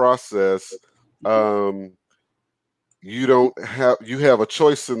the process, you have a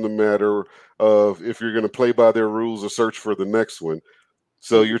choice in the matter of if you're going to play by their rules or search for the next one.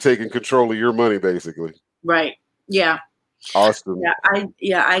 So you're taking control of your money, basically. Right. Yeah. Awesome.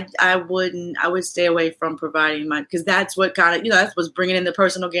 I would stay away from providing money, because that's what that's what's bringing in the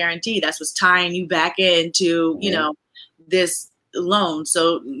personal guarantee. That's what's tying you back into, this loan.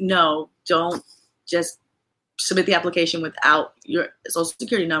 So no, don't just submit the application without your social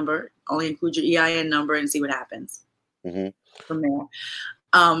security number. Only include your EIN number and see what happens from there.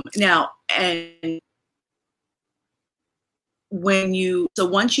 Now, and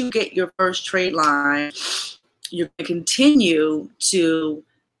once you get your first trade line, you're going to continue to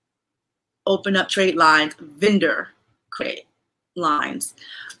open up trade lines, vendor credit lines.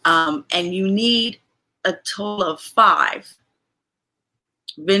 And you need a total of 5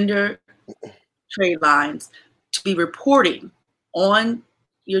 vendor trade lines to be reporting on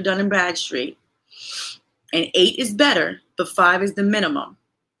your Dun & Bradstreet. And 8 is better, but 5 is the minimum.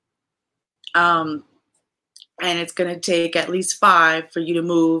 And it's going to take at least 5 for you to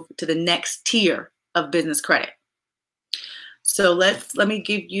move to the next tier of business credit. So let me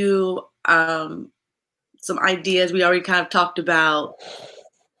give you some ideas. We already kind of talked about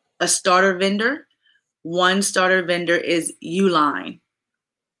a starter vendor. One starter vendor is Uline,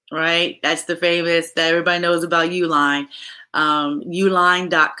 right? That's the famous that everybody knows about Uline.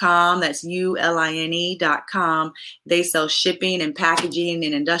 Uline.com, that's ULINE.com. They sell shipping and packaging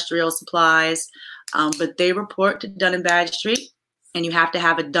and industrial supplies, but they report to Dun & Bradstreet, and you have to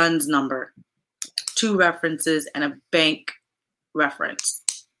have a DUNS number, 2 references, and a bank reference.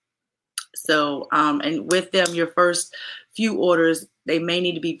 So, and with them, your first few orders, they may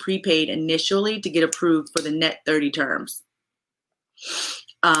need to be prepaid initially to get approved for the net 30 terms.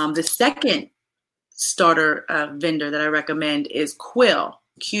 The second starter vendor that I recommend is Quill,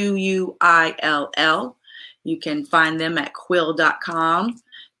 Quill. You can find them at quill.com.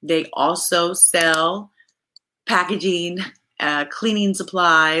 They also sell packaging, cleaning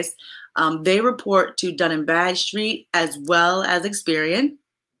supplies. They report to Dun & Bradstreet as well as Experian.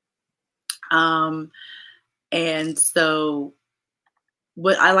 And so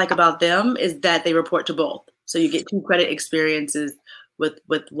what I like about them is that they report to both. So you get 2 credit experiences with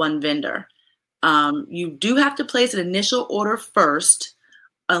one vendor. You do have to place an initial order first,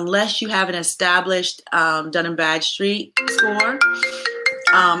 unless you have an established Dun & Bradstreet score.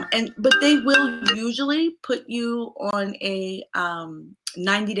 But they will usually put you on a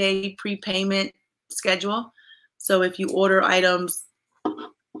 90-day prepayment schedule. So if you order items,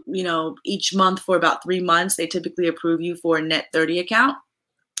 each month for about 3 months, they typically approve you for a net 30 account.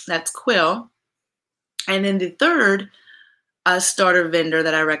 That's Quill. And then the third starter vendor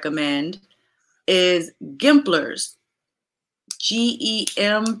that I recommend is Gimplers, Gemplers,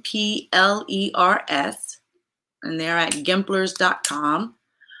 and they're at Gimplers.com.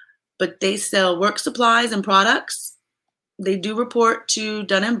 But they sell work supplies and products. They do report to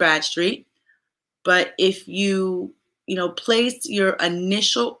Dun & Bradstreet. But if you place your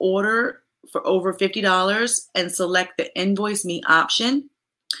initial order for over $50 and select the Invoice Me option,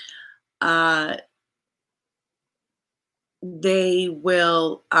 they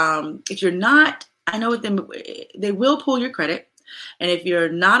will, if you're not, I know with them, they will pull your credit. And if you're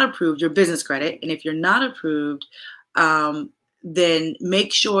not approved, your business credit, and if you're not approved, then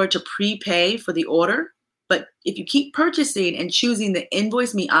make sure to prepay for the order. But if you keep purchasing and choosing the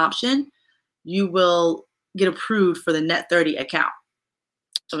Invoice Me option, you will get approved for the net 30 account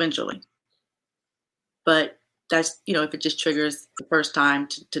eventually. But that's, if it just triggers the first time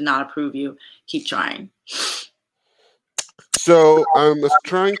to not approve you, keep trying. So I'm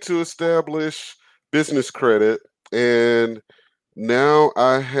trying to establish business credit, and now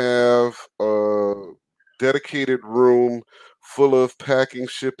I have a dedicated room full of packing,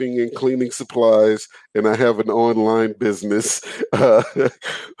 shipping, and cleaning supplies, and I have an online business. How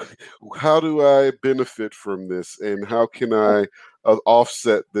do I benefit from this, and how can I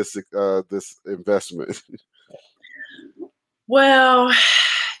offset this investment? Well,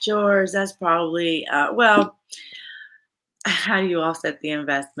 George, that's probably how do you offset the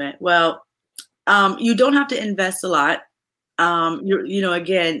investment? Well, you don't have to invest a lot.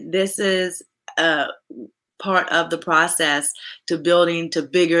 Again, this is part of the process to building to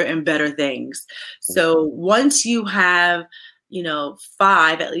bigger and better things. So once you have,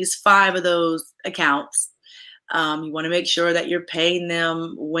 at least five of those accounts. You want to make sure that you're paying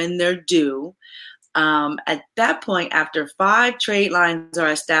them when they're due. At that point, after 5 trade lines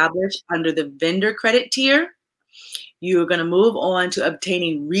are established under the vendor credit tier, you're going to move on to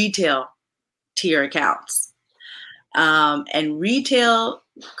obtaining retail tier accounts. And retail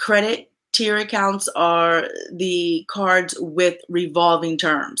credit tier accounts are the cards with revolving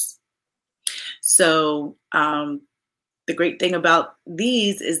terms. So the great thing about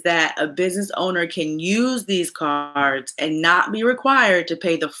these is that a business owner can use these cards and not be required to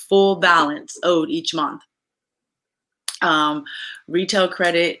pay the full balance owed each month. Retail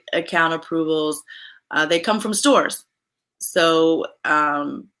credit account approvals, they come from stores. So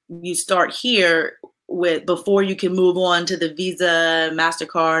you start here before you can move on to the Visa,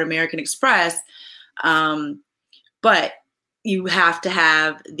 MasterCard, American Express. But you have to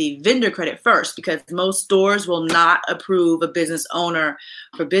have the vendor credit first, because most stores will not approve a business owner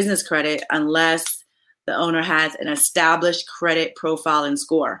for business credit unless the owner has an established credit profile and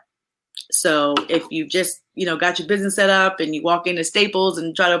score. So if you just, got your business set up and you walk into Staples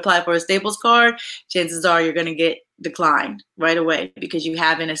and try to apply for a Staples card, chances are you're going to get declined right away because you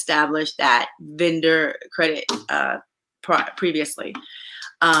haven't established that vendor credit previously.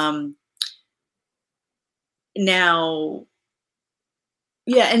 Now,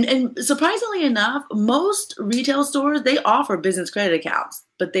 yeah, and surprisingly enough, most retail stores, they offer business credit accounts,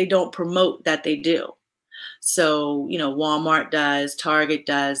 but they don't promote that they do. So, Walmart does, Target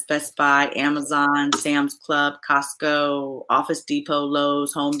does, Best Buy, Amazon, Sam's Club, Costco, Office Depot,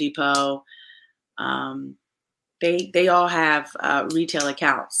 Lowe's, Home Depot. They all have retail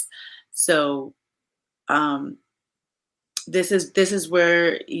accounts. So this is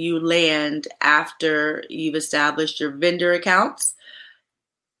where you land after you've established your vendor accounts.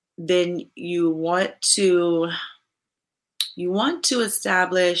 Then you want to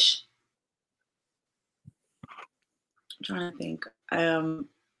establish. I'm trying to think. I'm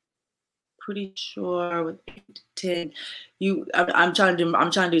pretty sure with 8 to 10. I'm trying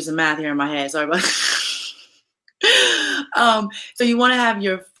to do some math here in my head. Sorry about that. So you want to have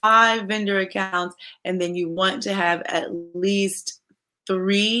your 5 vendor accounts, and then you want to have at least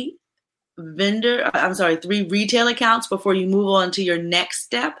 3 retail accounts before you move on to your next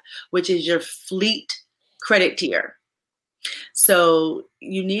step, which is your fleet credit tier. So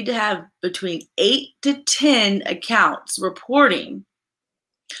you need to have between 8 to 10 accounts reporting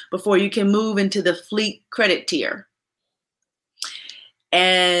before you can move into the fleet credit tier.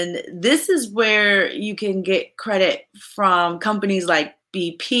 And this is where you can get credit from companies like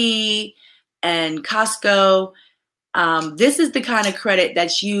BP and Costco. This is the kind of credit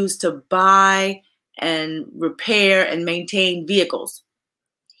that's used to buy and repair and maintain vehicles.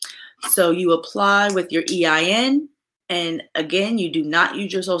 So you apply with your EIN, and again, you do not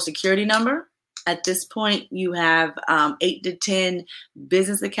use your Social Security number. At this point, you have 8 to 10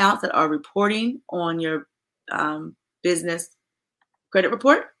 business accounts that are reporting on your business credit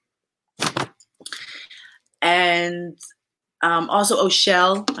report. And also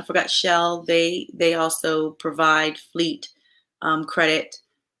Shell, I forgot Shell, they also provide fleet credit,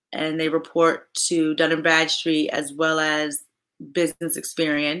 and they report to Dun & Bradstreet as well as Business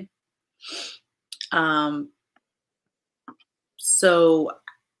Experian. So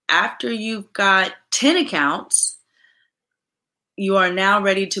after you've got 10 accounts, you are now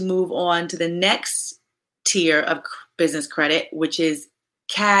ready to move on to the next tier of business credit, which is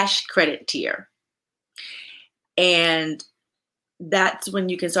cash credit tier. And that's when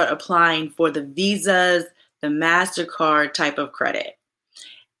you can start applying for the Visas, the MasterCard type of credit.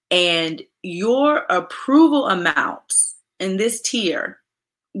 And your approval amounts in this tier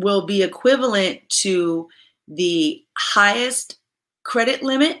will be equivalent to the highest credit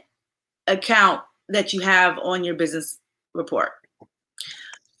limit account that you have on your business report.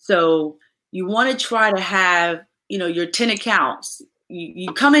 So you want to try to have, your 10 accounts.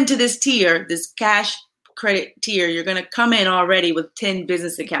 You come into this tier, this cash credit tier, you're going to come in already with 10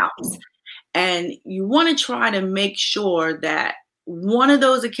 business accounts. And you want to try to make sure that one of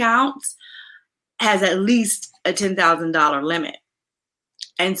those accounts has at least a $10,000 limit.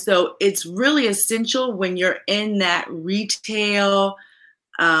 And so it's really essential when you're in that retail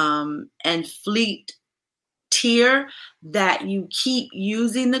and fleet tier that you keep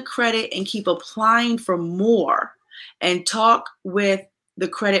using the credit and keep applying for more, and talk with the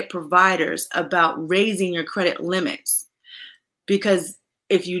credit providers about raising your credit limits. Because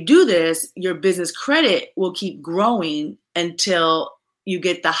if you do this, your business credit will keep growing until you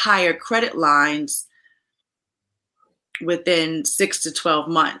get the higher credit lines within 6 to 12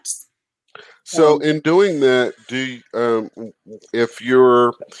 months. So in doing that, if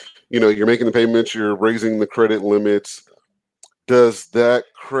you're making the payments, you're raising the credit limits, does that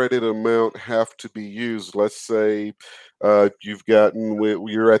credit amount have to be used? Let's say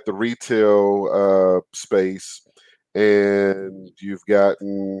you're at the retail space, and you've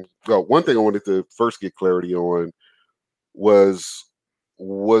gotten. Well, one thing I wanted to first get clarity on were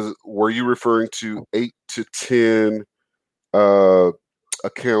you referring to 8 to 10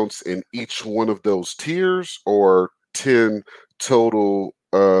 accounts in each one of those tiers, or 10 total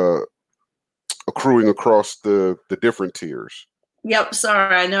accruing across the different tiers? Yep.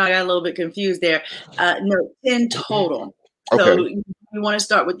 Sorry, I know I got a little bit confused there. No, 10 total. Okay. So you want to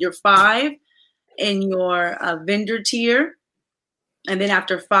start with your 5 in your vendor tier. And then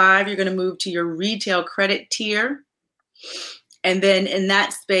after 5, you're going to move to your retail credit tier. And then in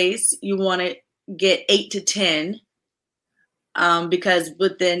that space, you want to get 8 to 10, because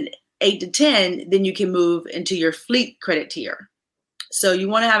within 8 to 10, then you can move into your fleet credit tier. So you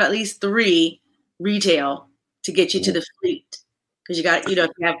want to have at least 3 retail to get you to the fleet. Because you got,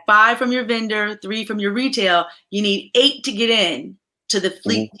 if you have 5 from your vendor, 3 from your retail, you need 8 to get in to the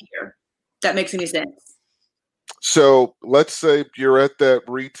fleet tier. If that makes any sense. So let's say you're at that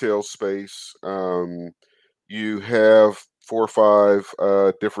retail space. You have 4 or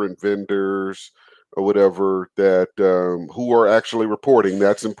 5 different vendors or whatever that who are actually reporting.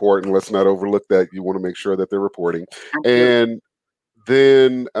 That's important. Let's not overlook that. You want to make sure that they're reporting. Absolutely. And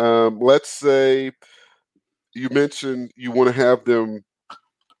then let's say you mentioned you want to have them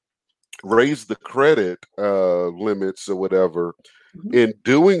raise the credit limits or whatever. Mm-hmm. In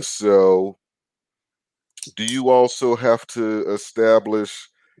doing so, do you also have to establish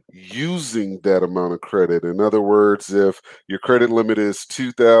using that amount of credit? In other words, if your credit limit is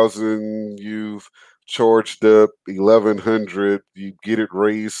 $2,000, you've charged up $1,100, you get it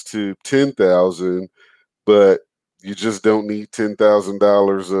raised to $10,000, but you just don't need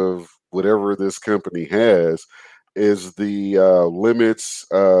 $10,000 of whatever this company has. Is the limits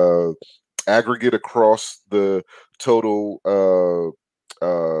aggregate across the total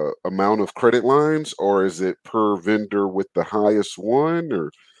amount of credit lines, or is it per vendor with the highest one?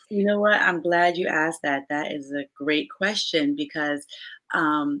 Or you know what? I'm glad you asked that. That is a great question, because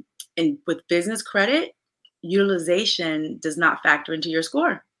with business credit, utilization does not factor into your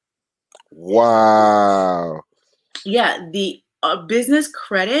score. Wow. Yeah, the business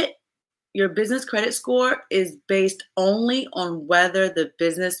credit, your business credit score is based only on whether the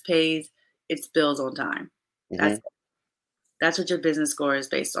business pays its bills on time. Mm-hmm. That's what your business score is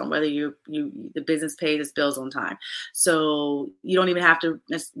based on, whether the business pays its bills on time. So you don't even have to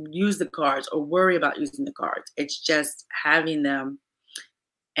use the cards or worry about using the cards. It's just having them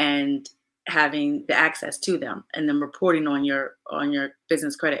and having the access to them, and then reporting on your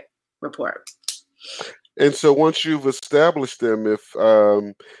business credit report. And so once you've established them,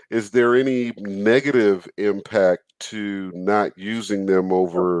 is there any negative impact to not using them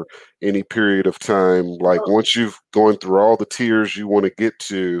over any period of time? Like once you've gone through all the tiers you want to get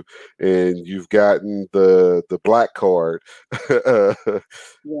to, and you've gotten the black card,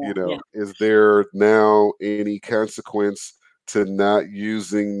 is there now any consequence to not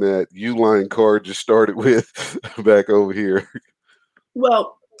using that Uline card you started with back over here?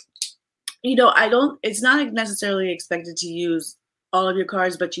 Well, it's not necessarily expected to use all of your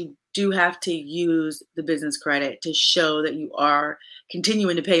cards, but you do have to use the business credit to show that you are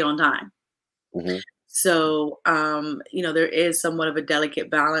continuing to pay on time. Mm-hmm. So, there is somewhat of a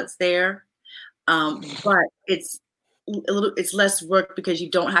delicate balance there. But it's less work, because you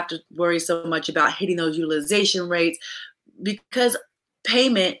don't have to worry so much about hitting those utilization rates, because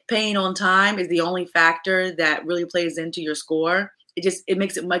paying on time is the only factor that really plays into your score. It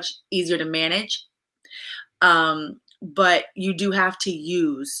makes it much easier to manage. But you do have to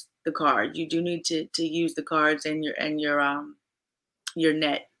use the card. You do need to use the cards in your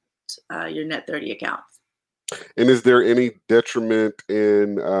net 30 accounts. And is there any detriment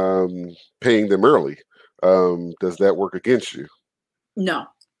in paying them early? Does that work against you? No. Okay.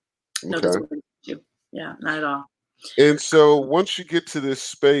 No, it doesn't work against you. Yeah, not at all. And so once you get to this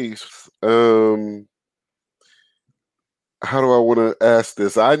space, how do I want to ask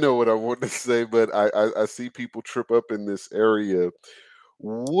this? I know what I want to say, but I see people trip up in this area.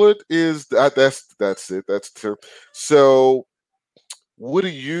 What is that? That's it. That's true. So what do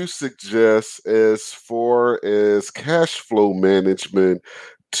you suggest as far as cash flow management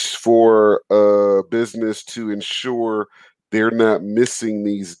for a business to ensure they're not missing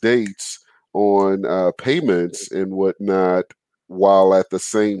these dates on payments and whatnot, while at the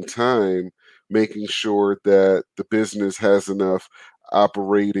same time making sure that the business has enough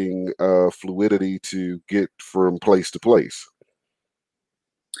operating fluidity to get from place to place.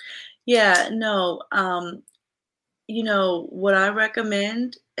 Yeah, no. What I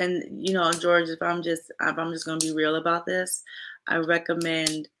recommend, and George, if I'm just going to be real about this, I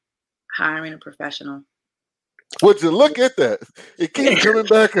recommend hiring a professional. Would you look at that? It keeps coming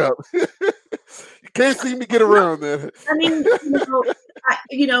back up. You can't seem to get around that. I mean,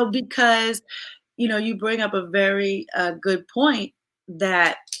 because you bring up a very good point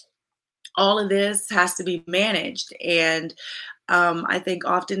that all of this has to be managed, and I think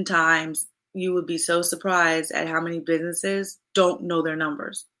oftentimes you would be so surprised at how many businesses don't know their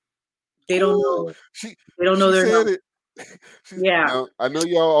numbers. They don't know. They don't know their numbers. Yeah. Now, I know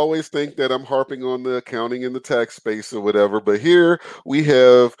y'all always think that I'm harping on the accounting and the tax space or whatever, but here we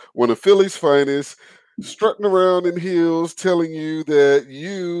have one of Philly's finest strutting around in heels telling you that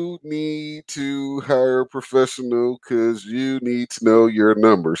you need to hire a professional because you need to know your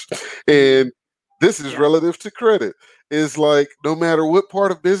numbers. And this is relative to credit. Is like no matter what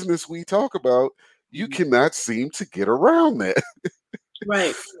part of business we talk about, you cannot seem to get around that.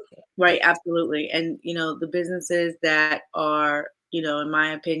 Right, absolutely. And the businesses that are, in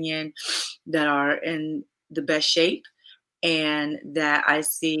my opinion, that are in the best shape and that I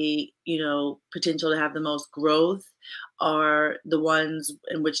see, potential to have the most growth are the ones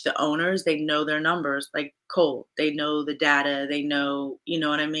in which the owners, they know their numbers, like Cole. They know the data, they know, you know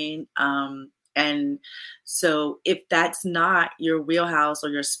what I mean? And so if that's not your wheelhouse or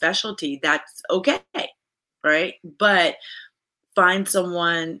your specialty, that's okay, right? But find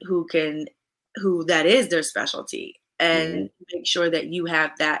someone who that is their specialty and make sure that you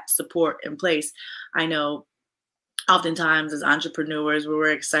have that support in place. I know oftentimes as entrepreneurs,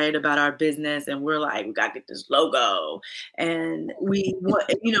 we're excited about our business and we're like, we got to get this logo. And we want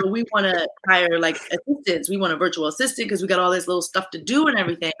to hire like assistants. We want a virtual assistant because we got all this little stuff to do and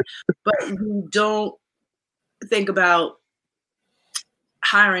everything. But we don't think about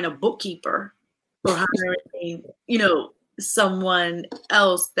hiring a bookkeeper or hiring, someone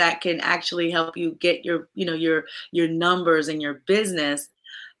else that can actually help you get your numbers and your business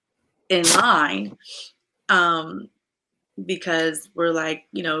in line. Because we're like,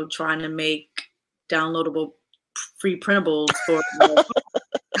 trying to make downloadable free printables for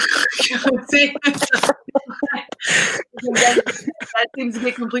that seems to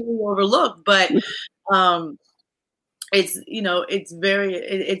get completely overlooked, but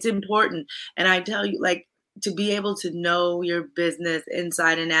it's important. And I tell you, like, to be able to know your business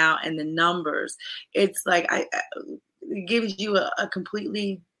inside and out and the numbers, it's like it gives you a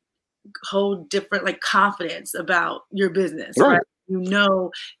completely whole different like confidence about your business, right? You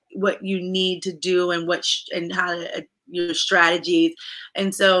know what you need to do and and how your strategies.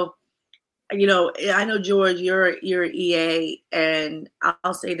 And so, I know George, you're EA, and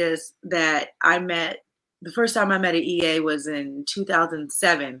I'll say this, that the first time I met an EA was in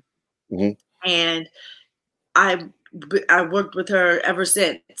 2007, and I worked with her ever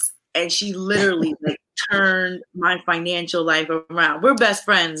since, and she literally like turned my financial life around. We're best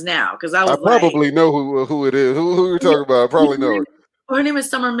friends now because I probably know who it is. Who you're talking about? I probably know her. Her name is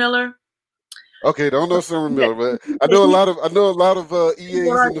Summer Miller. Okay, don't know Summer Miller, but I know a lot of EAs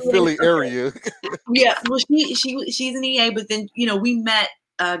in the Philly area. Yeah, well, she's an EA, but then we met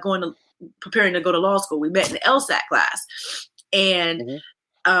preparing to go to law school. We met in the LSAT class, and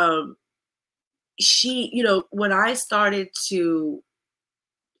she, when I started to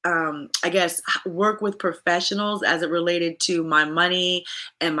I guess work with professionals as it related to my money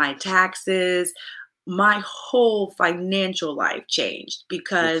and my taxes, my whole financial life changed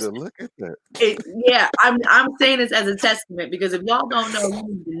because look at that. I'm saying this as a testament because if y'all don't know, you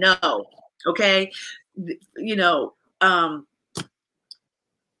need to know. Okay.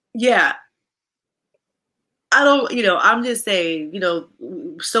 I don't, I'm just saying,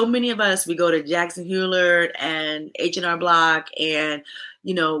 so many of us, we go to Jackson Hewlett and H&R Block and,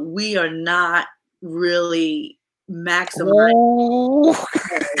 we are not really maximizing.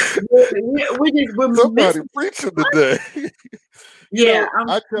 We're somebody preaching today.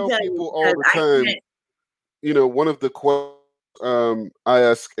 I tell people all the time, one of the questions I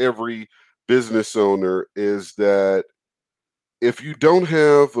ask every business owner is that if you don't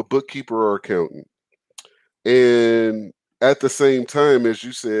have a bookkeeper or accountant, and at the same time, as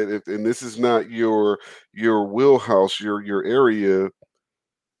you said, and this is not your wheelhouse, your area,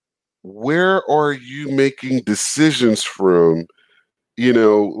 where are you making decisions from?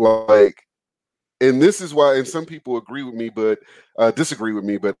 And this is why, and some people agree with me, but disagree with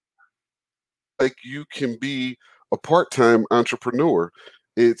me, but like you can be a part-time entrepreneur.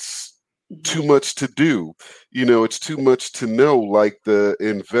 It's too much to do. It's too much to know, like the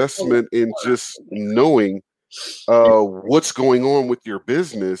investment in just knowing what's going on with your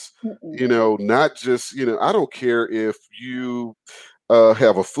business, not just, I don't care if you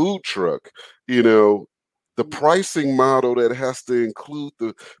have a food truck, the pricing model that has to include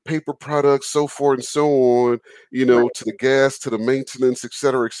the paper products, so forth and so on, to the gas, to the maintenance, et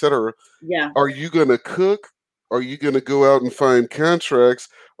cetera, et cetera. Yeah. Are you going to cook? Are you going to go out and find contracts?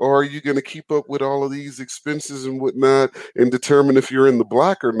 Or are you going to keep up with all of these expenses and whatnot and determine if you're in the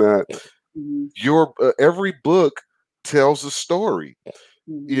black or not? Your every book tells a story,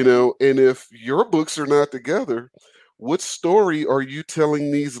 and if your books are not together, what story are you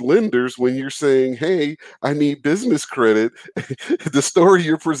telling these lenders when you're saying, hey, I need business credit? The story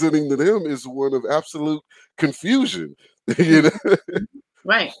you're presenting to them is one of absolute confusion.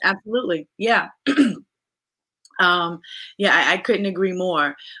 Right. Absolutely. Yeah. I couldn't agree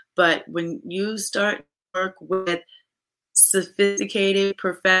more. But when you start to work with sophisticated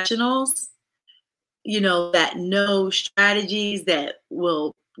professionals, that know strategies that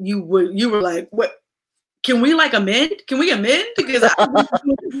you were like, what? Can we amend? Can we amend? Because I've been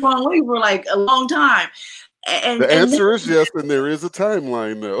doing it the wrong way for like a long time. And the answer is yes, and there is a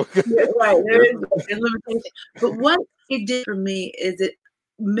timeline, though. Right, there is a limitation. But what it did for me is it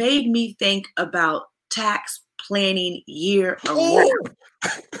made me think about tax planning year around.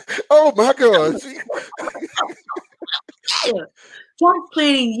 Oh my God! Tax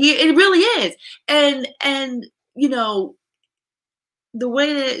planning year, it really is, and the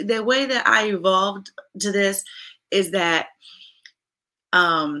way that I evolved to this is that,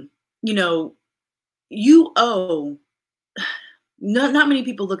 you owe. Not many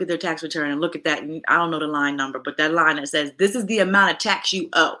people look at their tax return and look at that. And I don't know the line number, but that line that says this is the amount of tax you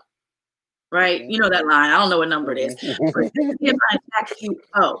owe, right? You know that line. I don't know what number it is, but this is the amount of tax you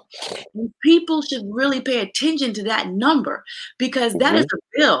owe. And people should really pay attention to that number because that is a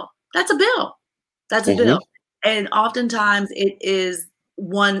bill. That's a bill. That's a bill. And oftentimes it is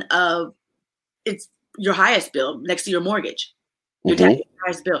it's your highest bill next to your mortgage. Your tax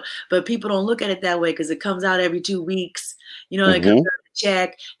highest bill. But people don't look at it that way because it comes out every 2 weeks. It comes out of a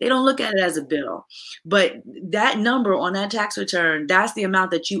check. They don't look at it as a bill. But that number on that tax return, that's the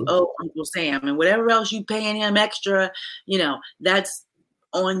amount that you owe Uncle Sam. And whatever else you paying him extra, that's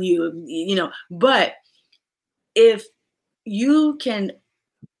on you, But if you can,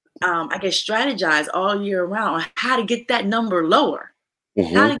 strategize all year round on how to get that number lower,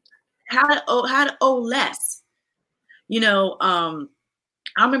 how to owe less. I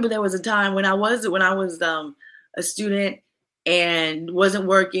remember there was a time when I was a student and wasn't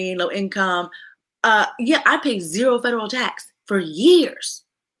working, low income. I paid zero federal tax for years.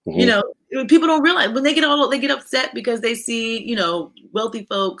 People don't realize when they get upset because they see, wealthy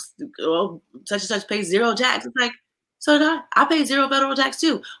folks, such and such pay zero tax. It's like, so did I. I paid zero federal tax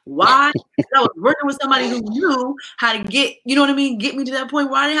too. Why? I was working with somebody who knew how to get me to that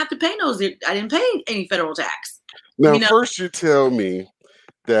point where I didn't have to pay I didn't pay any federal tax. Now, first you tell me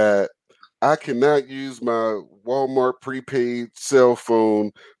that I cannot use my Walmart prepaid cell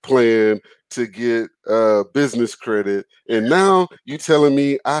phone plan to get business credit. And now you telling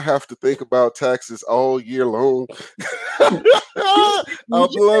me I have to think about taxes all year long. I'm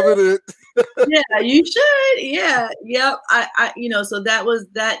loving it. Yeah, you should. Yeah. Yep. So that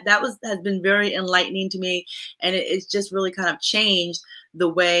has been very enlightening to me. And it's just really kind of changed the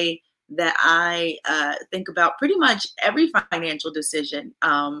way that I think about pretty much every financial decision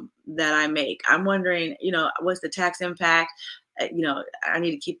that I make. I'm wondering, what's the tax impact? I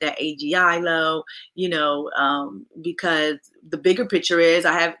need to keep that AGI low, because the bigger picture is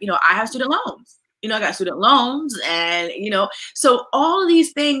I have student loans. I got student loans and, so all of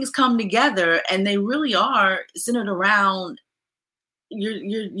these things come together and they really are centered around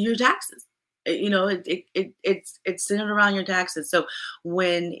your taxes. It's centered around your taxes. So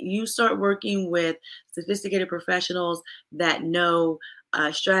when you start working with sophisticated professionals that know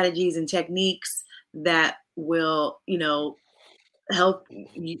strategies and techniques that will, help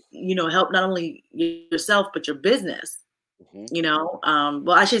help not only yourself but your business.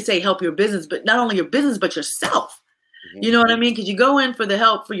 I should say help your business, but not only your business but yourself. You know what I mean? Because you go in for the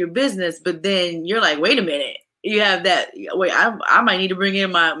help for your business, but then you're like, wait a minute. You have that. Wait, I might need to bring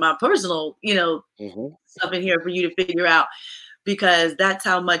in my personal, stuff in here for you to figure out, because that's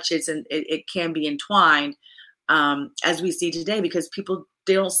how much it can be entwined, as we see today. Because people,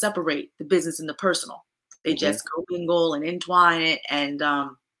 they don't separate the business and the personal; they just go mingle and entwine it, and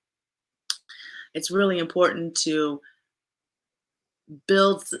it's really important to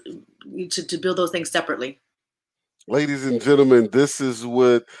build those things separately. Ladies and gentlemen, this is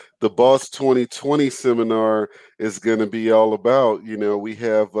what the Boss 2020 seminar is going to be all about. You know, we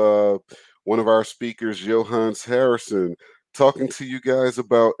have one of our speakers, Johannes Harrison, talking to you guys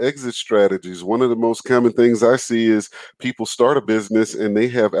about exit strategies. One of the most common things I see is people start a business and they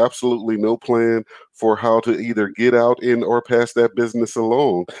have absolutely no plan for how to either get out in or pass that business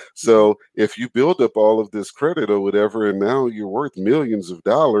along. So if you build up all of this credit or whatever, and now you're worth millions of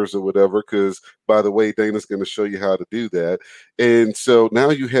dollars or whatever, because by the way, Dana's going to show you how to do that. And so now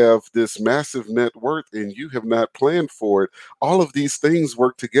you have this massive net worth and you have not planned for it. All of these things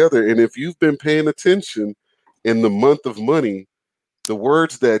work together. And if you've been paying attention in the month of money, the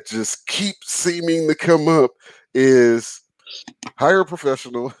words that just keep seeming to come up is hire a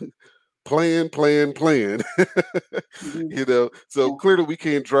professional, plan. You know, so clearly we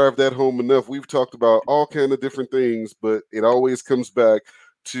can't drive that home enough. We've talked about all kind of different things, but it always comes back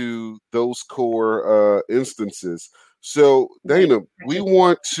to those core instances. So Dana, we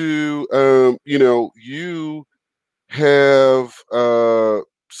want to, you know, you have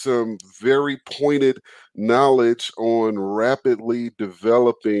some very pointed knowledge on rapidly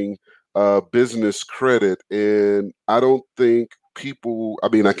developing business credit. And I don't think people, I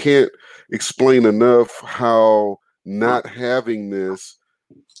mean, I can't explain enough how not having this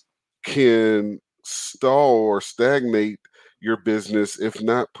can stall or stagnate your business, if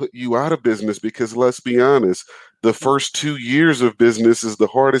not put you out of business, because let's be honest, the first 2 years of business is the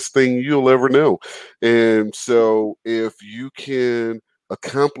hardest thing you'll ever know. And so if you can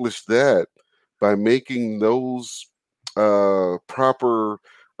accomplish that by making those proper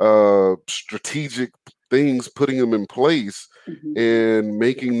strategic things, putting them in place and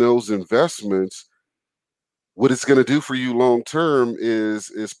making those investments, what it's going to do for you long term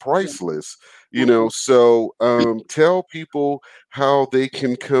is priceless. You know, so tell people how they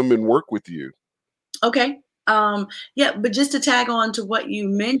can come and work with you. Okay. Yeah, but just to tag on to what you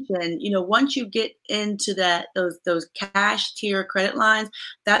mentioned, you know, once you get into that, those cash tier credit lines,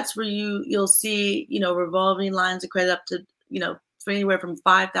 that's where you'll see, you know, revolving lines of credit up to, you know, for anywhere from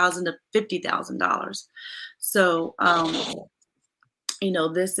 $5,000 to $50,000. So, you know,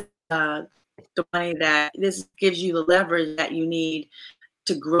 this the money that this gives you the leverage that you need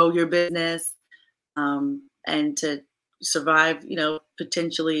to grow your business and to survive, you know,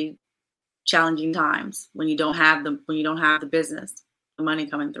 potentially challenging times when you don't have the business, the money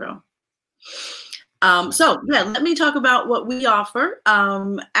coming through. So yeah, let me talk about what we offer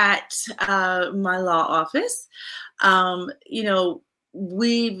at my law office. You know,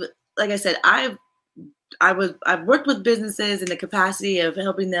 like I said, I've worked with businesses in the capacity of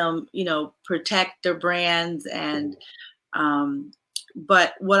helping them, you know, protect their brands and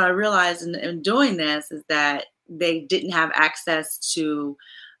but what I realized in doing this is that they didn't have access to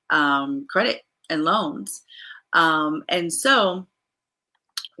credit and loans. And so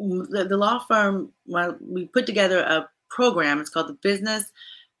the law firm, we put together a program. It's called the Business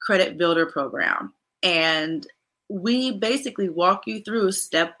Credit Builder Program. And we basically walk you through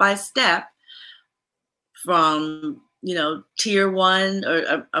step by step from, you know, tier one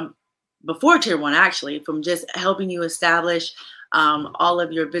or before tier one, actually, from just helping you establish all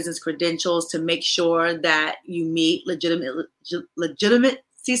of your business credentials to make sure that you meet legitimacy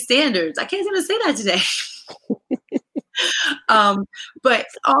standards. I can't even say that today. But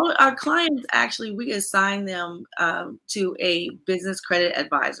all our clients, actually, we assign them to a business credit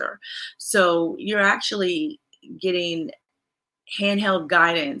advisor. So you're actually getting handheld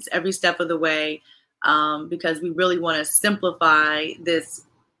guidance every step of the way because we really want to simplify this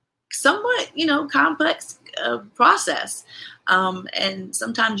somewhat, you know, complex process. And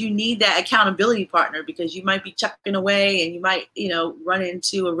sometimes you need that accountability partner because you might be chucking away and you might, you know, run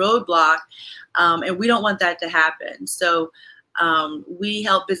into a roadblock. And we don't want that to happen. So we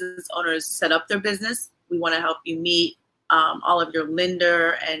help business owners set up their business. We want to help you meet all of your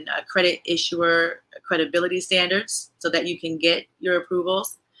lender and credit issuer credibility standards so that you can get your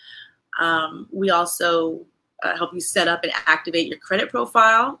approvals. We also help you set up and activate your credit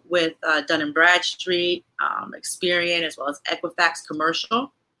profile with Dun & Bradstreet, Experian, as well as Equifax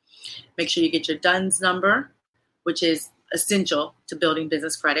Commercial. Make sure you get your DUNS number, which is essential to building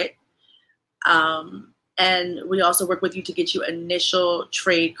business credit. And we also work with you to get you initial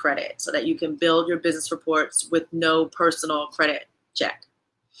trade credit so that you can build your business reports with no personal credit check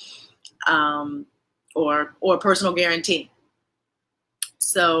or personal guarantee.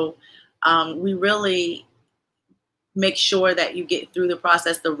 So we really make sure that you get through the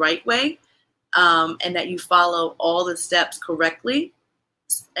process the right way and that you follow all the steps correctly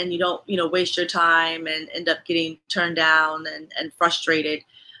and you don't, you know, waste your time and end up getting turned down and frustrated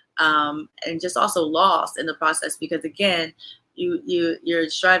and just also lost in the process, because again, you're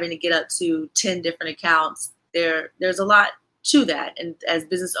striving to get up to 10 different accounts. There's a lot to that, and as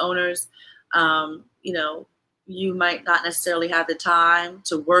business owners, you might not necessarily have the time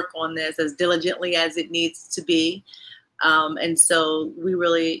to work on this as diligently as it needs to be, and so we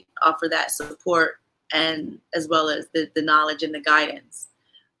really offer that support, and as well as the knowledge and the guidance.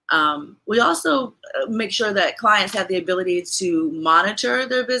 We also make sure that clients have the ability to monitor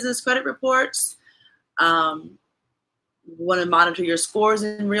their business credit reports. We want to monitor your scores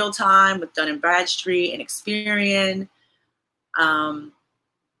in real time with Dun & Bradstreet and Experian.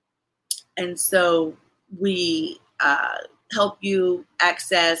 And so we help you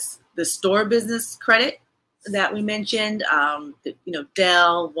access the store business credit that we mentioned,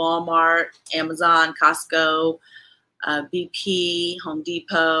 Dell, Walmart, Amazon, Costco, BP, Home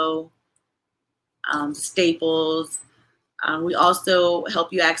Depot, Staples. We also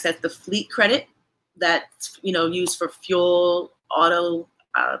help you access the fleet credit that's used for fuel, auto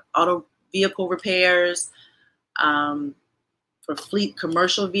vehicle repairs, for fleet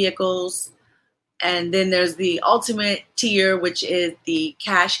commercial vehicles. And then there's the ultimate tier, which is the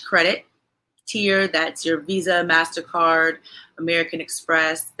cash credit tier. That's your Visa, MasterCard, American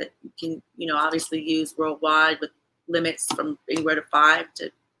Express that you can, obviously use worldwide with limits from anywhere to $5,000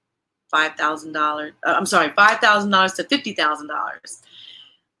 to $50,000. $5,000 to $50,000.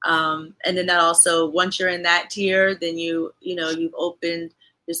 And then that also, once you're in that tier, then you've opened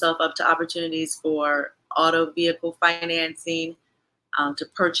yourself up to opportunities for auto vehicle financing, to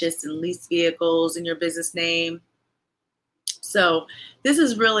purchase and lease vehicles in your business name. So this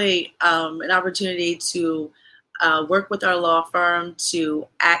is really an opportunity to work with our law firm to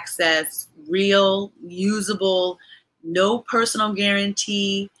access real, usable, no personal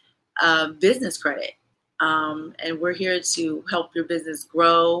guarantee business credit. And we're here to help your business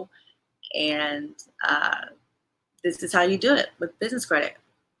grow. And this is how you do it with business credit.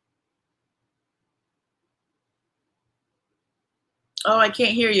 Oh, I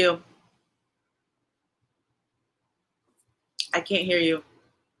can't hear you. I can't hear you.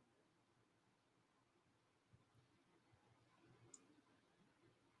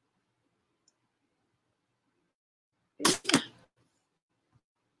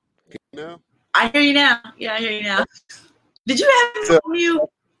 No. I hear you now. Yeah, I hear you now. Did you have me on mute?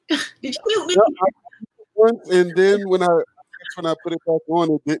 Did you mute me? Once, and then when I put it back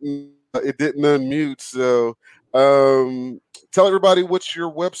on, it didn't unmute. So tell everybody what's your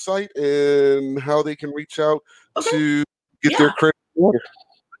website and how they can reach out to get their credit order.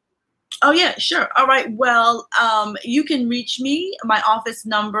 Oh, yeah, sure. All right. Well, you can reach me. My office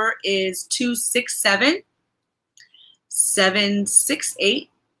number is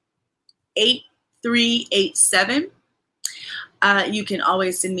 267-768-8387. You can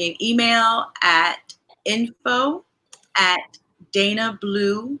always send me an email at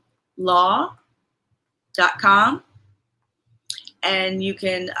info@danabluelaw.com. And you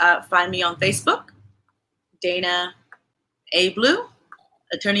can find me on Facebook, Dana A. Blue,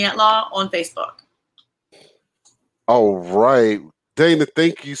 Attorney at Law on Facebook. All right. Dana,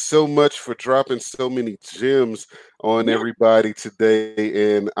 thank you so much for dropping so many gems on everybody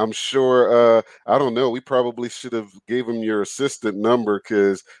today. And I'm sure, I don't know, we probably should have gave him your assistant number,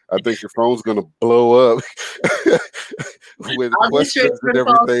 because I think your phone's going to blow up with questions and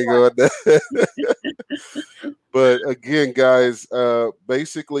everything on that. But again, guys,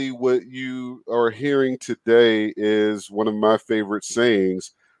 basically what you are hearing today is one of my favorite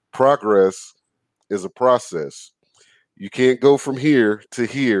sayings: progress is a process. You can't go from here to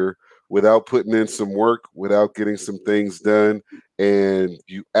here without putting in some work, without getting some things done. And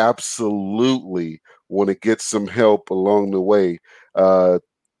you absolutely want to get some help along the way.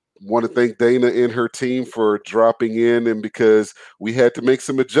 Want to thank Dana and her team for dropping in, and because we had to make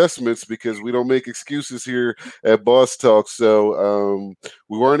some adjustments because we don't make excuses here at Boss Talk. So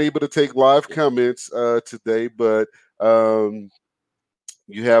we weren't able to take live comments today, but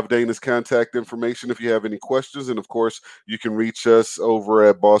you have Dana's contact information if you have any questions. And of course, you can reach us over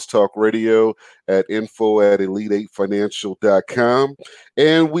at Boss Talk Radio at info@elite8financial.com.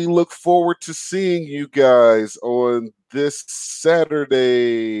 And we look forward to seeing you guys on this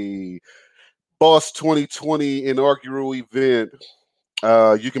Saturday, Boss 2020 inaugural event.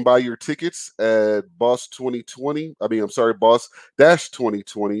 You can buy your tickets at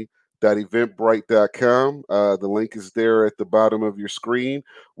boss-2020.eventbrite.com. The link is there at the bottom of your screen.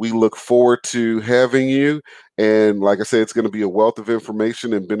 We look forward to having you. And like I said, it's going to be a wealth of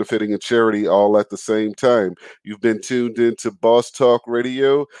information and benefiting a charity all at the same time. You've been tuned into Boss Talk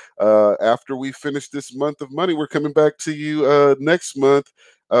Radio. After we finish this month of money, we're coming back to you next month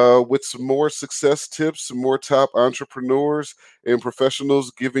with some more success tips, some more top entrepreneurs and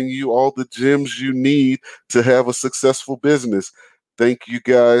professionals giving you all the gems you need to have a successful business. Thank you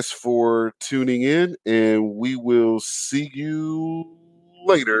guys for tuning in, and we will see you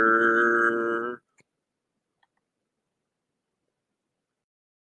later.